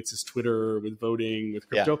integrates his Twitter with voting with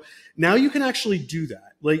crypto. Yeah. Now you can actually do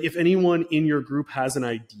that. Like if anyone in your group has an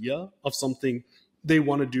idea of something they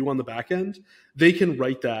want to do on the back end, they can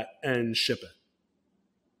write that and ship it.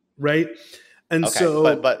 Right. And okay,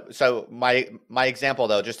 so my example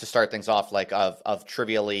though, just to start things off, like of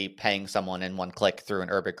trivially paying someone in one click through an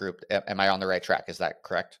Urbit group, am I on the right track? Is that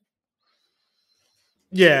correct?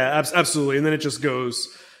 Yeah, absolutely. And then it just goes,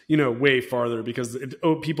 way farther because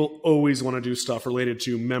people always want to do stuff related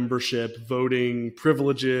to membership, voting,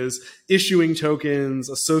 privileges, issuing tokens,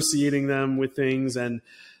 associating them with things. And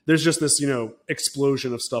there's just this,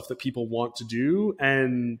 explosion of stuff that people want to do.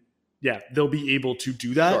 And yeah, they'll be able to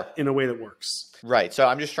do that in a way that works. Right. So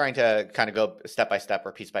I'm just trying to kind of go step by step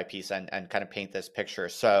or piece by piece and kind of paint this picture.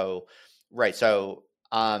 So, right. So,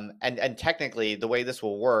 and technically the way this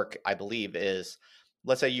will work, I believe, is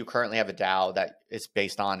let's say you currently have a DAO that is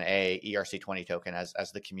based on a ERC20 token as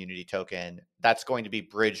the community token. That's going to be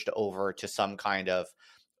bridged over to some kind of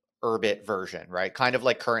Urbit version, right? Kind of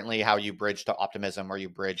like currently how you bridge to Optimism or you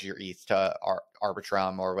bridge your ETH to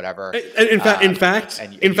Arbitrum or whatever. In fact,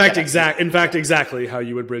 exactly how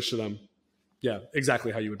you would bridge to them. Yeah,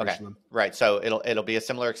 exactly how you would bridge to them. Right. So it'll be a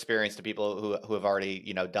similar experience to people who have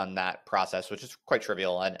already, done that process, which is quite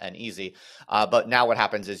trivial and easy. But now what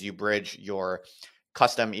happens is you bridge your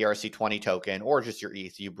custom ERC20 token or just your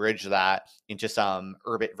ETH, you bridge that into some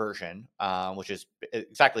Urbit version, which is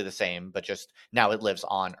exactly the same, but just now it lives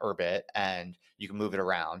on Urbit and you can move it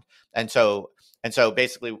around. And so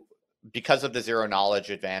basically, because of the zero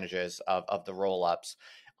knowledge advantages of the rollups,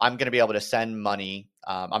 I'm going to be able to send money.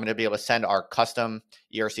 I'm going to be able to send our custom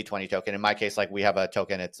ERC20 token. In my case, like we have a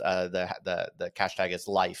token, it's the cash tag is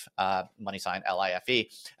LIFE, money sign LIFE.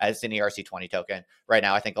 It's an ERC20 token. Right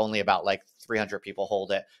now, I think only about like 300 people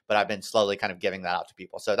hold it, but I've been slowly kind of giving that out to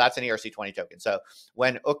people. So that's an ERC20 token. So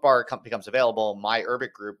when Uqbar becomes available, my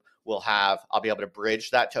Urbit group I'll be able to bridge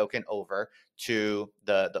that token over to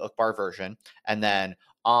the Uqbar version. And then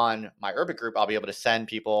on my Urbit group, I'll be able to send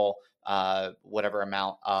people whatever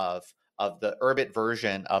amount of the Urbit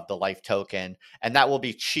version of the LIFE token, and that will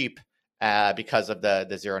be cheap because of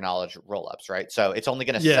the zero knowledge rollups, right? So it's only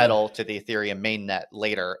going to settle to the Ethereum mainnet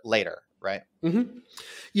later, right? Mm-hmm.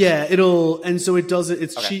 Yeah,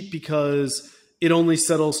 it's cheap because it only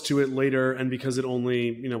settles to it later, and because it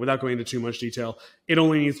only, without going into too much detail, it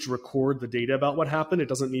only needs to record the data about what happened. It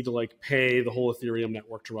doesn't need to pay the whole Ethereum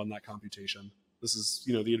network to run that computation. This is,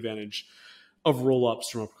 the advantage of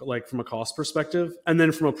rollups from a cost perspective. And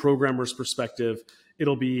then from a programmer's perspective,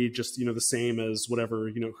 it'll be just, the same as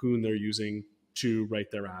whatever, Hoon they're using to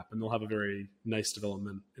write their app. And they'll have a very nice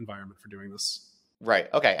development environment for doing this. Right.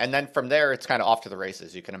 Okay. And then from there, it's kind of off to the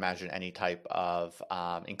races. You can imagine any type of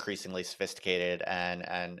increasingly sophisticated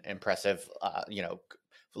and impressive,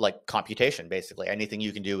 like computation, basically. Anything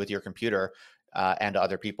you can do with your computer and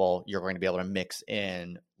other people, you're going to be able to mix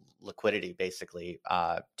in liquidity, basically,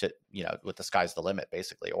 to, with the sky's the limit,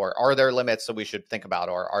 basically. Or are there limits that we should think about,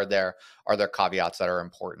 or are there caveats that are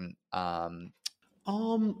important?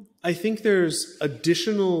 I think there's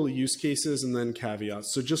additional use cases and then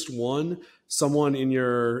caveats. So just one, someone in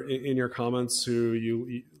your comments who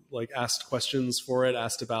you like asked questions for it,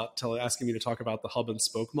 asking me to talk about the hub and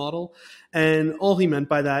spoke model. And all he meant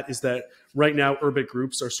by that is that right now Urbit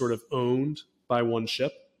groups are sort of owned by one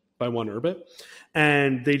ship, by one Urbit,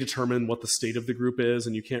 and they determine what the state of the group is,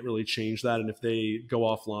 and you can't really change that. And if they go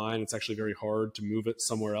offline, it's actually very hard to move it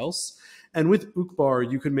somewhere else. And with Uqbar,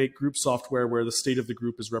 you could make group software where the state of the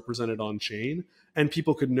group is represented on chain, and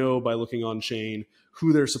people could know by looking on chain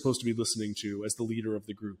who they're supposed to be listening to as the leader of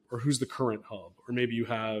the group, or who's the current hub, or maybe you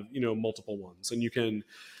have multiple ones, and you can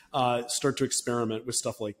start to experiment with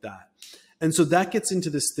stuff like that. And so that gets into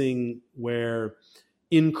this thing where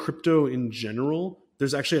in crypto in general,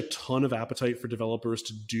 there's actually a ton of appetite for developers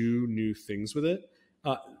to do new things with it.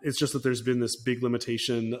 It's just that there's been this big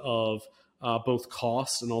limitation of both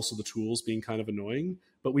costs and also the tools being kind of annoying.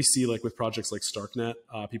 But we see, like with projects like Starknet,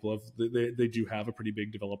 they do have a pretty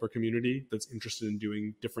big developer community that's interested in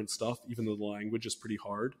doing different stuff, even though the language is pretty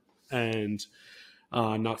hard and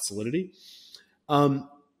not Solidity.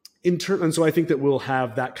 And so I think that we'll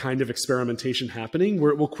have that kind of experimentation happening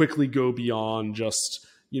where it will quickly go beyond just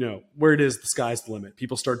where it is, the sky's the limit.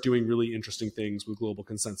 People start doing really interesting things with global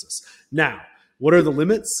consensus. Now, what are the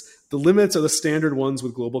limits? The limits are the standard ones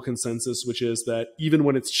with global consensus, which is that even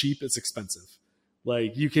when it's cheap, it's expensive.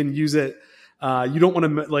 Like you can use it. You don't want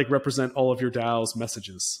to represent all of your DAO's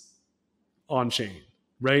messages on chain,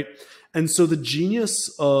 right? And so the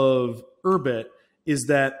genius of Urbit is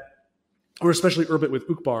that, or especially Urbit with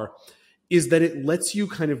Uqbar, is that it lets you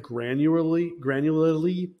kind of granularly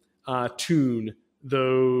tune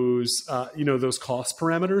those those cost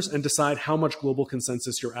parameters and decide how much global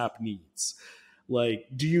consensus your app needs. Like,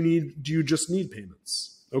 do you just need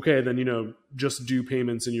payments? Okay, then just do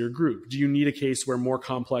payments in your group. Do you need a case where more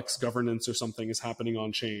complex governance or something is happening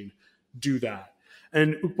on chain? Do that.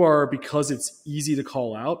 And Uqbar, because it's easy to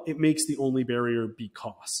call out, it makes the only barrier be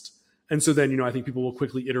cost. And so then I think people will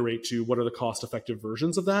quickly iterate to what are the cost effective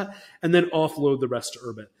versions of that, and then offload the rest to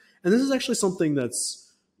Urbit. And this is actually something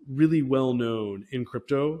that's really well known in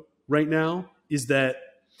crypto right now, is that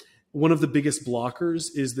one of the biggest blockers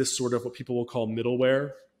is this sort of what people will call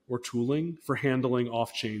middleware or tooling for handling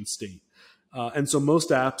off-chain state. And so most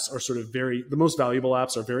apps are the most valuable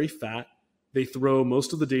apps are very fat. They throw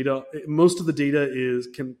most of the data. Most of the data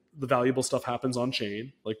the valuable stuff happens on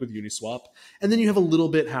chain, like with Uniswap. And then you have a little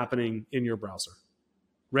bit happening in your browser,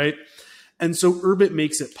 right? And so Urbit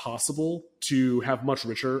makes it possible to have much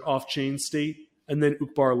richer off-chain state. And then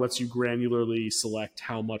Uqbar lets you granularly select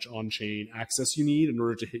how much on-chain access you need in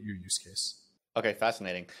order to hit your use case. Okay,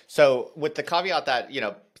 fascinating. So with the caveat that,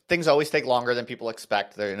 things always take longer than people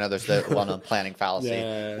expect. There's the well-known planning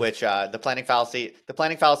fallacy, which the planning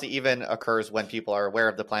fallacy even occurs when people are aware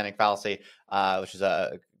of the planning fallacy, which is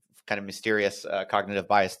a kind of mysterious cognitive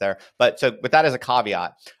bias there. But so with that as a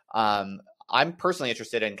caveat, I'm personally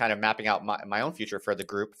interested in kind of mapping out my own future for the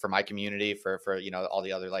group, for my community, for all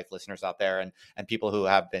the Other Life listeners out there, and people who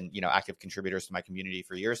have been active contributors to my community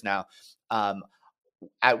for years now.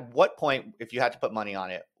 At what point, if you had to put money on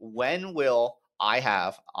it, when will I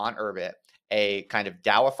have on Urbit a kind of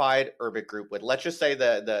DAOified Urbit group with, let's just say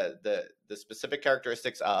the specific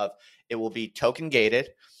characteristics of it will be token gated,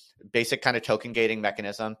 basic kind of token gating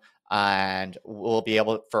mechanism, and we'll be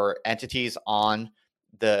able for entities in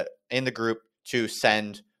the group to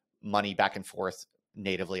send money back and forth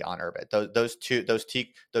natively on Urbit. Those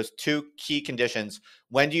two key conditions.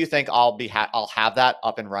 When do you think I'll have that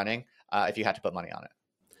up and running? If you had to put money on it.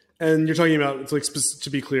 And you're talking about, it's like, to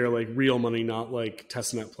be clear, like real money, not like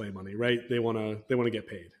testnet play money, right? They want to get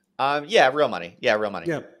paid. Yeah, real money. Yeah, real money.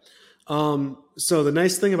 Yeah. So the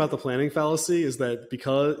nice thing about the planning fallacy is that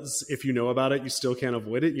because if you know about it, you still can't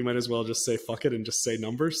avoid it. You might as well just say fuck it and just say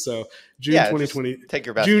numbers. So June 2020. Take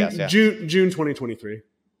your best guess. Yeah. June 2023.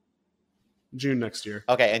 June next year.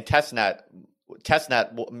 Okay, and testnet.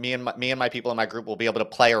 Me and my people in my group will be able to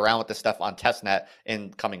play around with this stuff on testnet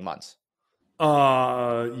in coming months.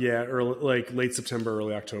 Yeah, like late September,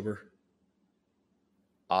 early October.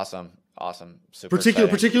 Awesome. Super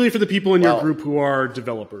particularly for the people in your group who are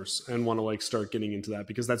developers and want to start getting into that,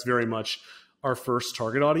 because that's very much our first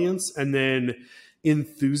target audience. And then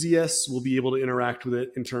enthusiasts will be able to interact with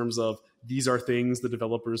it in terms of these are things the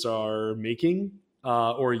developers are making,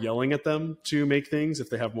 or yelling at them to make things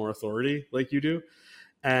if they have more authority like you do.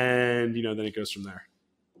 And, then it goes from there.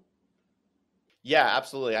 Yeah,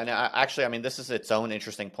 absolutely. And actually, I mean, this is its own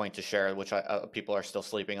interesting point to share, which people are still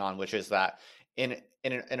sleeping on, which is that in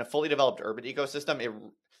a fully developed urban ecosystem,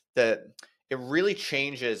 the it really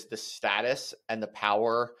changes the status and the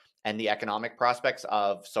power and the economic prospects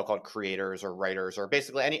of so-called creators or writers or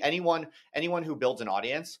basically anyone who builds an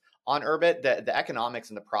audience on Urbit. The economics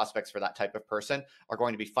and the prospects for that type of person are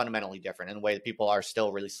going to be fundamentally different in a way that people are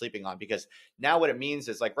still really sleeping on, because now what it means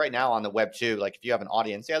is, like, right now on the web 2, like, if you have an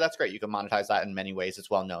audience, yeah, that's great, you can monetize that in many ways.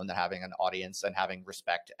 It's well known that having an audience and having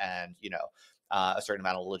respect and, a certain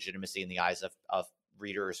amount of legitimacy in the eyes of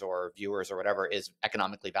readers or viewers or whatever is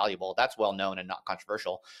economically valuable. That's well known and not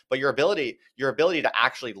controversial. But your ability to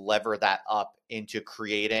actually lever that up into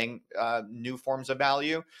creating new forms of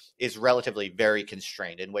value is relatively very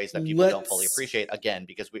constrained in ways that people don't fully appreciate, again,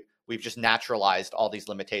 because we've just naturalized all these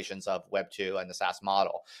limitations of web 2 and the SaaS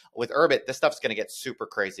model. With Urbit, this stuff's going to get super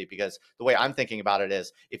crazy, because the way I'm thinking about it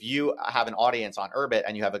is, if you have an audience on Urbit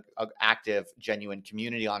and you have an active, genuine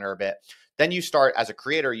community on Urbit, then you start, as a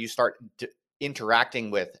creator, you start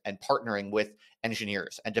interacting with and partnering with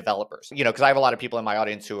engineers and developers, because I have a lot of people in my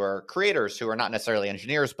audience who are creators, who are not necessarily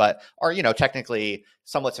engineers, but are, technically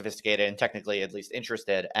somewhat sophisticated and technically at least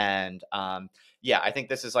interested. And I think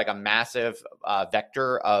this is like a massive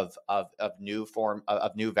vector of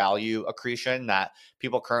new value accretion that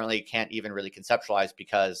people currently can't even really conceptualize,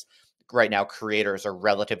 because right now creators are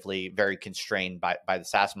relatively very constrained by the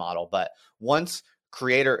SaaS model. But once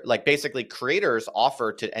creators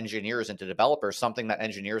offer to engineers and to developers something that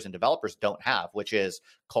engineers and developers don't have, which is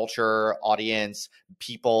culture, audience,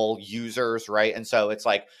 people, users, right? And so it's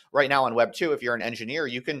like, right now on web 2, if you're an engineer,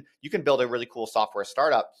 you can build a really cool software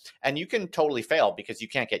startup, and you can totally fail because you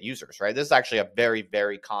can't get users, right? This is actually a very,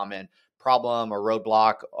 very common problem or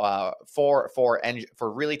roadblock for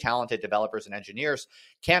really talented developers and engineers.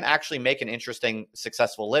 Can't actually make an interesting,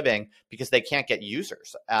 successful living because they can't get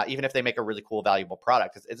users, even if they make a really cool, valuable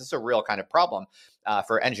product. It's a real kind of problem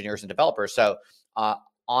for engineers and developers. So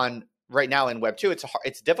on right now in web 2,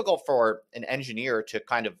 it's difficult for an engineer to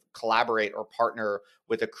kind of collaborate or partner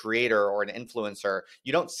with a creator or an influencer.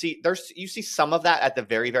 You see some of that at the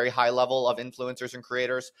very, very high level of influencers and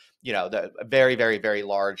creators. The very, very, very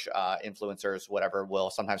large influencers, whatever, will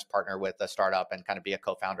sometimes partner with a startup and kind of be a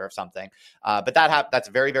co-founder of something. But that's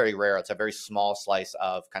very, very rare. It's a very small slice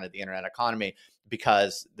of kind of the internet economy,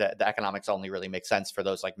 because the economics only really make sense for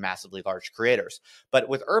those like massively large creators. But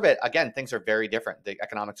with Urbit, again, things are very different. The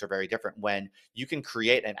economics are very different when you can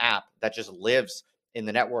create an app that just lives in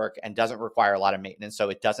the network and doesn't require a lot of maintenance. So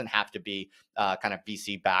it doesn't have to be kind of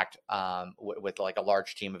VC backed with like a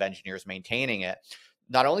large team of engineers maintaining it.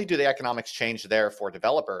 Not only do the economics change there for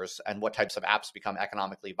developers and what types of apps become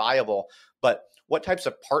economically viable, but what types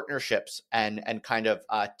of partnerships and kind of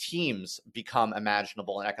teams become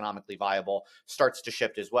imaginable and economically viable starts to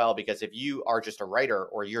shift as well. Because if you are just a writer,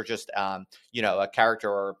 or you're just a character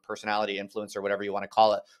or personality influencer, whatever you want to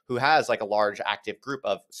call it, who has like a large active group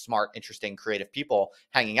of smart, interesting, creative people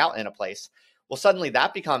hanging out in a place, well, suddenly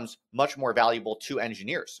that becomes much more valuable to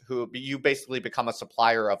engineers, who you basically become a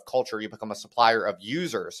supplier of culture, you become a supplier of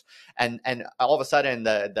users, and all of a sudden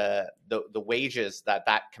the wages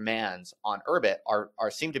that commands on Urbit are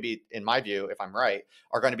seem to be, in my view, if I'm right,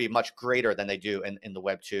 are going to be much greater than they do in the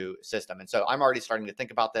Web 2 system. And so I'm already starting to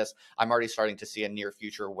think about this. I'm already starting to see a near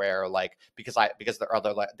future where, like, because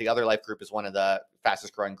the Other Life group is one of the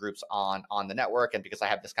fastest growing groups on the network, and because I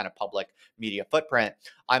have this kind of public media footprint,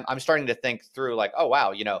 I'm starting to think through, like, oh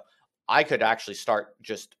wow, I could actually start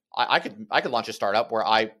I could launch a startup where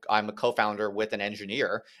I'm a co-founder with an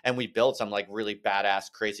engineer, and we build some like really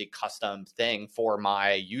badass, crazy custom thing for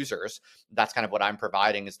my users. That's kind of what I'm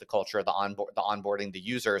providing, is the culture, the onboarding, the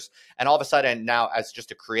users. And all of a sudden now, as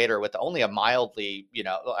just a creator with only a mildly,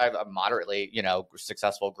 I have a moderately,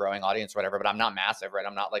 successful growing audience or whatever, but I'm not massive, right?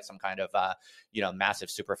 I'm not like some kind of,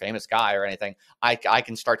 massive, super famous guy or anything. I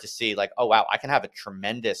can start to see, like, oh wow, I can have a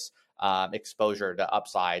tremendous exposure to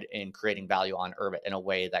upside in creating value on Urbit in a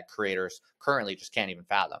way that creators currently just can't even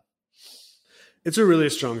fathom. It's a really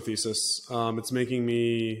strong thesis. It's making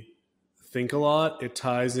me think a lot. It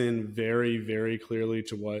ties in very, very clearly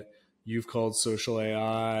to what you've called social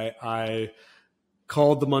AI. I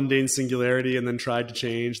called the mundane singularity and then tried to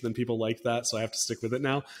change. Then people liked that, so I have to stick with it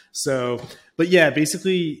now. So, but yeah,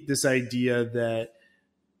 basically this idea that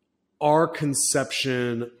our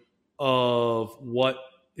conception of what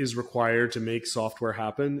is required to make software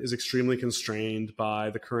happen is extremely constrained by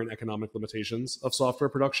the current economic limitations of software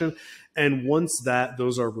production. And once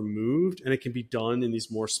those are removed, and it can be done in these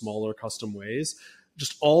more smaller custom ways,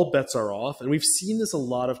 just all bets are off. And we've seen this a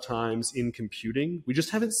lot of times in computing. We just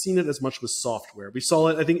haven't seen it as much with software. We saw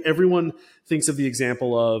it, I think everyone thinks of the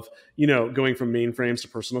example of, going from mainframes to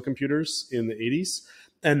personal computers in the 80s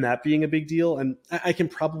and that being a big deal. And I can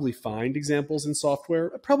probably find examples in software,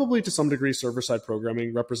 probably to some degree server-side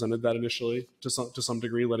programming represented that initially to some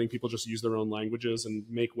degree, letting people just use their own languages and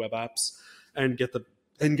make web apps and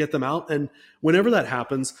get them out. And whenever that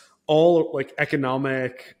happens, all like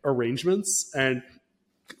economic arrangements and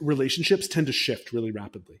relationships tend to shift really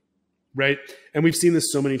rapidly, right? And we've seen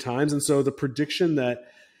this so many times. And so the prediction that,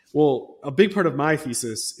 a big part of my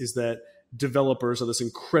thesis is that developers are this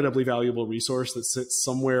incredibly valuable resource that sits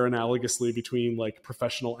somewhere analogously between like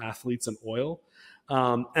professional athletes and oil.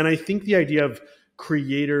 And I think the idea of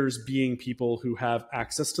creators being people who have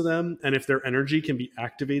access to them, and if their energy can be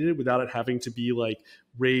activated without it having to be like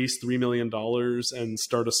raise $3 million and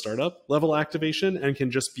start a startup level activation, and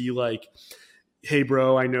can just be like, hey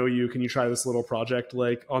bro, I know you, can you try this little project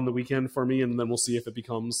like on the weekend for me, and then we'll see if it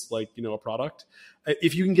becomes like a product.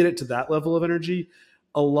 If you can get it to that level of energy,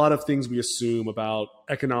 a lot of things we assume about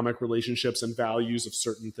economic relationships and values of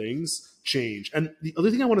certain things change. And the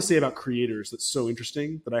other thing I want to say about creators that's so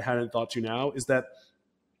interesting that I hadn't thought to now is that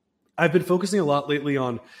I've been focusing a lot lately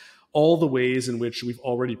on all the ways in which we've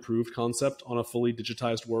already proved concept on a fully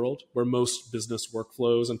digitized world where most business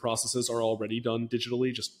workflows and processes are already done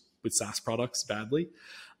digitally, just with SaaS products badly.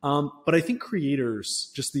 But I think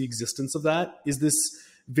creators, just the existence of that, is this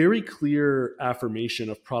very clear affirmation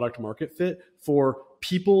of product market fit for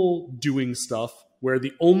people doing stuff where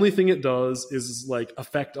the only thing it does is like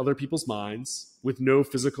affect other people's minds with no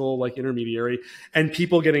physical like intermediary, and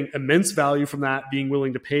people getting immense value from that, being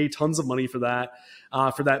willing to pay tons of money for that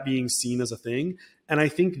being seen as a thing. And I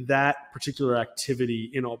think that particular activity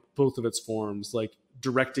in both of its forms, like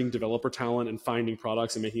directing developer talent and finding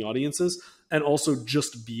products and making audiences, and also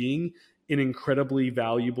just being an incredibly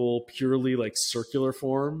valuable, purely like circular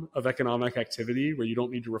form of economic activity where you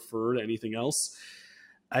don't need to refer to anything else.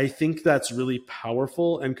 I think that's really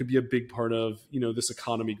powerful and could be a big part of, this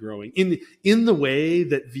economy growing in the way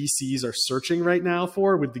that VCs are searching right now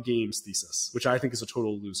for with the games thesis, which I think is a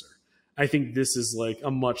total loser. I think this is like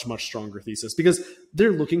a much, much stronger thesis because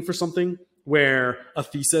they're looking for something where a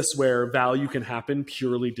thesis where value can happen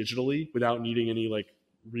purely digitally without needing any like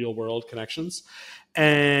real world connections.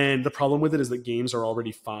 And the problem with it is that games are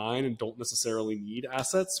already fine and don't necessarily need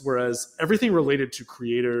assets, whereas everything related to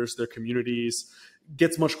creators, their communities,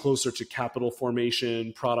 gets much closer to capital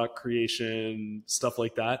formation, product creation, stuff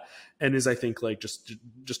like that, and is, I think, like just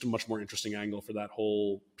a much more interesting angle for that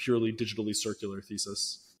whole purely digitally circular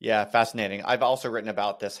thesis. Yeah, fascinating. I've also written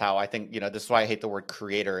about this, how I think, this is why I hate the word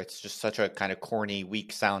creator. It's just such a kind of corny,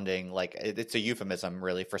 weak sounding, like it's a euphemism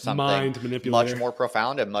really for something mind manipulator, much more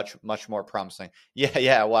profound and much, much more promising.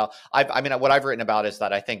 Yeah. Well, what I've written about is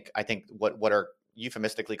that I think what are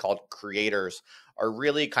euphemistically called creators are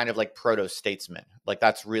really kind of like proto-statesmen. Like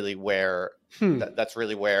that's really where that's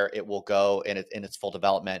really where it will go in its full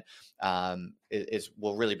development.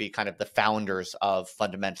 Will really be kind of the founders of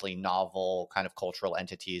fundamentally novel kind of cultural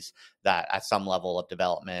entities that at some level of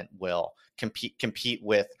development will compete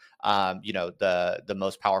with the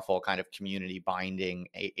most powerful kind of community binding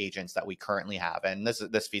agents that we currently have. And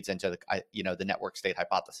this feeds into the network state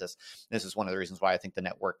hypothesis. This is one of the reasons why I think the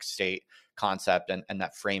network state concept and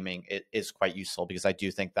that framing is quite useful, because I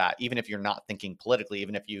do think that even if you're not thinking politically,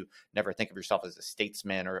 even if you never think of yourself as a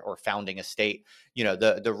statesman or founding a state,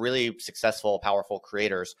 the really successful, powerful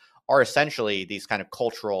creators are essentially these kind of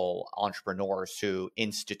cultural entrepreneurs who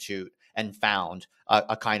institute and found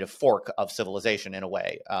a kind of fork of civilization in a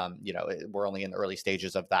way. We're only in the early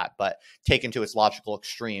stages of that, but taken to its logical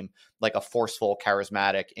extreme, like a forceful,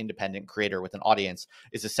 charismatic, independent creator with an audience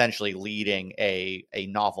is essentially leading a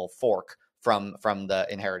novel fork from the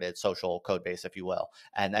inherited social code base, if you will.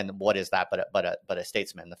 And what is that but a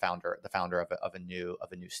statesman, the founder of a new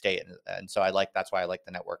state. And so that's why I like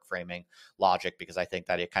the network framing logic, because I think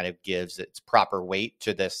that it kind of gives its proper weight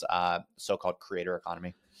to this so-called creator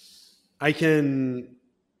economy. I can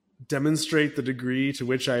demonstrate the degree to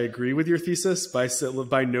which I agree with your thesis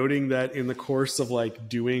by noting that in the course of like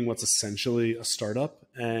doing what's essentially a startup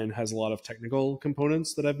and has a lot of technical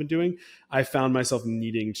components that I've been doing, I found myself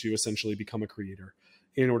needing to essentially become a creator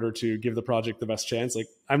in order to give the project the best chance. Like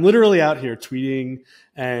I'm literally out here tweeting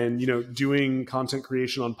and, doing content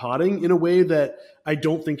creation on Podding in a way that I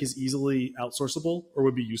don't think is easily outsourceable or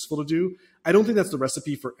would be useful to do. I don't think that's the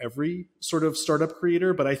recipe for every sort of startup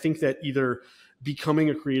creator, but I think that either becoming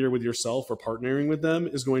a creator with yourself or partnering with them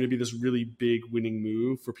is going to be this really big winning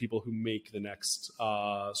move for people who make the next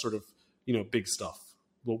sort of, big stuff.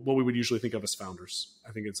 what we would usually think of as founders.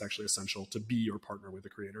 I think it's actually essential to be or partner with a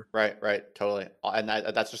creator. Right, totally. And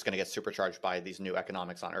that's just going to get supercharged by these new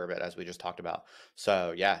economics on Urbit, as we just talked about.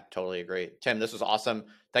 So yeah, totally agree. Tim, this was awesome.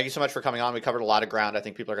 Thank you so much for coming on. We covered a lot of ground. I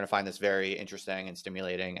think people are going to find this very interesting and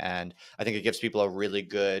stimulating. And I think it gives people a really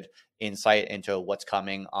good insight into what's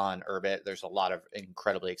coming on Urbit. There's a lot of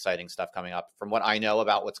incredibly exciting stuff coming up. From what I know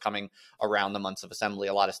about what's coming around the months of Assembly,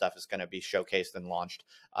 a lot of stuff is going to be showcased and launched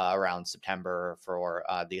around September for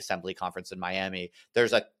the Assembly conference in Miami.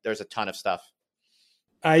 There's a ton of stuff.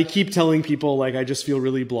 I keep telling people, like, I just feel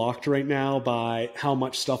really blocked right now by how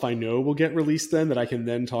much stuff I know will get released then that I can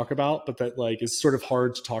then talk about, but that like is sort of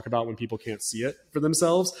hard to talk about when people can't see it for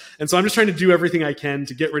themselves. And so I'm just trying to do everything I can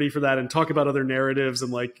to get ready for that and talk about other narratives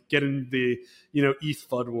and like get in the, ETH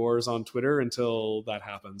FUD wars on Twitter until that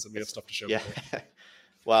happens and we have stuff to show. Yeah.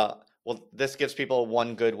 Well, this gives people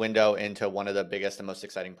one good window into one of the biggest and most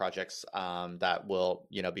exciting projects that will,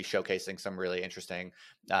 be showcasing some really interesting,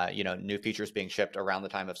 new features being shipped around the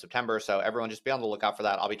time of September. So everyone just be on the lookout for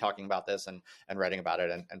that. I'll be talking about this and writing about it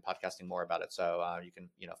and podcasting more about it. So you can,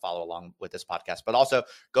 follow along with this podcast, but also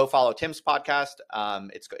go follow Tim's podcast.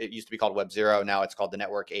 It used to be called Web Zero. Now it's called The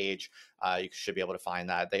Network Age. You should be able to find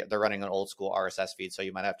that. They're running an old school RSS feed. So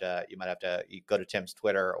you might have to go to Tim's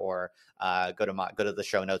Twitter or go to the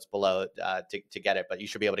show notes below to get it, but you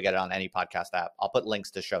should be able to get it on any podcast app. I'll put links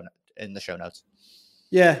to in the show notes.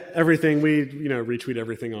 Yeah, everything. We retweet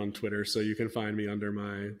everything on Twitter, so you can find me under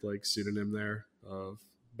my pseudonym there of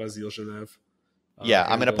Basile Genève. Yeah,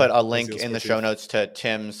 I'm going to put a link in the show notes to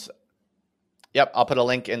Tim's. Yep, I'll put a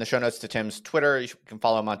link in the show notes to Tim's Twitter. You can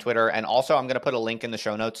follow him on Twitter. And also, I'm going to put a link in the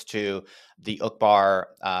show notes to the Uqbar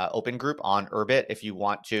open group on Urbit if you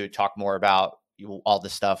want to talk more about all the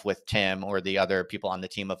stuff with Tim or the other people on the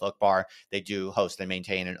team of Uqbar. They do host and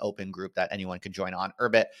maintain an open group that anyone can join on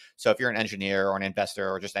Urbit. So if you're an engineer or an investor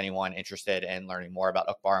or just anyone interested in learning more about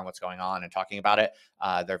Uqbar and what's going on and talking about it,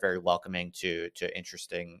 they're very welcoming to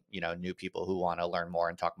interesting, new people who want to learn more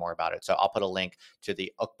and talk more about it. So I'll put a link to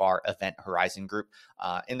the Uqbar Event Horizon group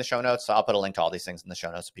in the show notes. So I'll put a link to all these things in the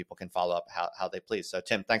show notes so people can follow up how they please. So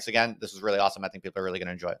Tim, thanks again. This was really awesome. I think people are really going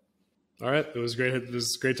to enjoy it. All right. It was great. It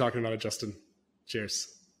was great talking about it, Justin. Cheers.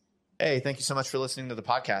 Hey, thank you so much for listening to the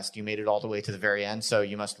podcast. You made it all the way to the very end, so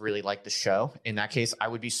you must really like the show. In that case, I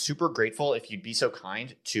would be super grateful if you'd be so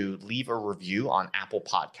kind to leave a review on Apple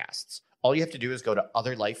Podcasts. All you have to do is go to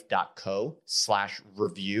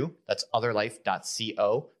otherlife.co/review. That's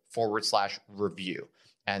otherlife.co/review.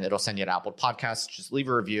 And it'll send you to Apple Podcasts. Just leave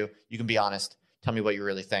a review. You can be honest. Tell me what you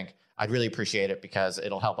really think. I'd really appreciate it because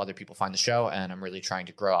it'll help other people find the show, and I'm really trying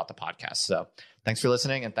to grow out the podcast. So thanks for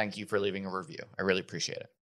listening, and thank you for leaving a review. I really appreciate it.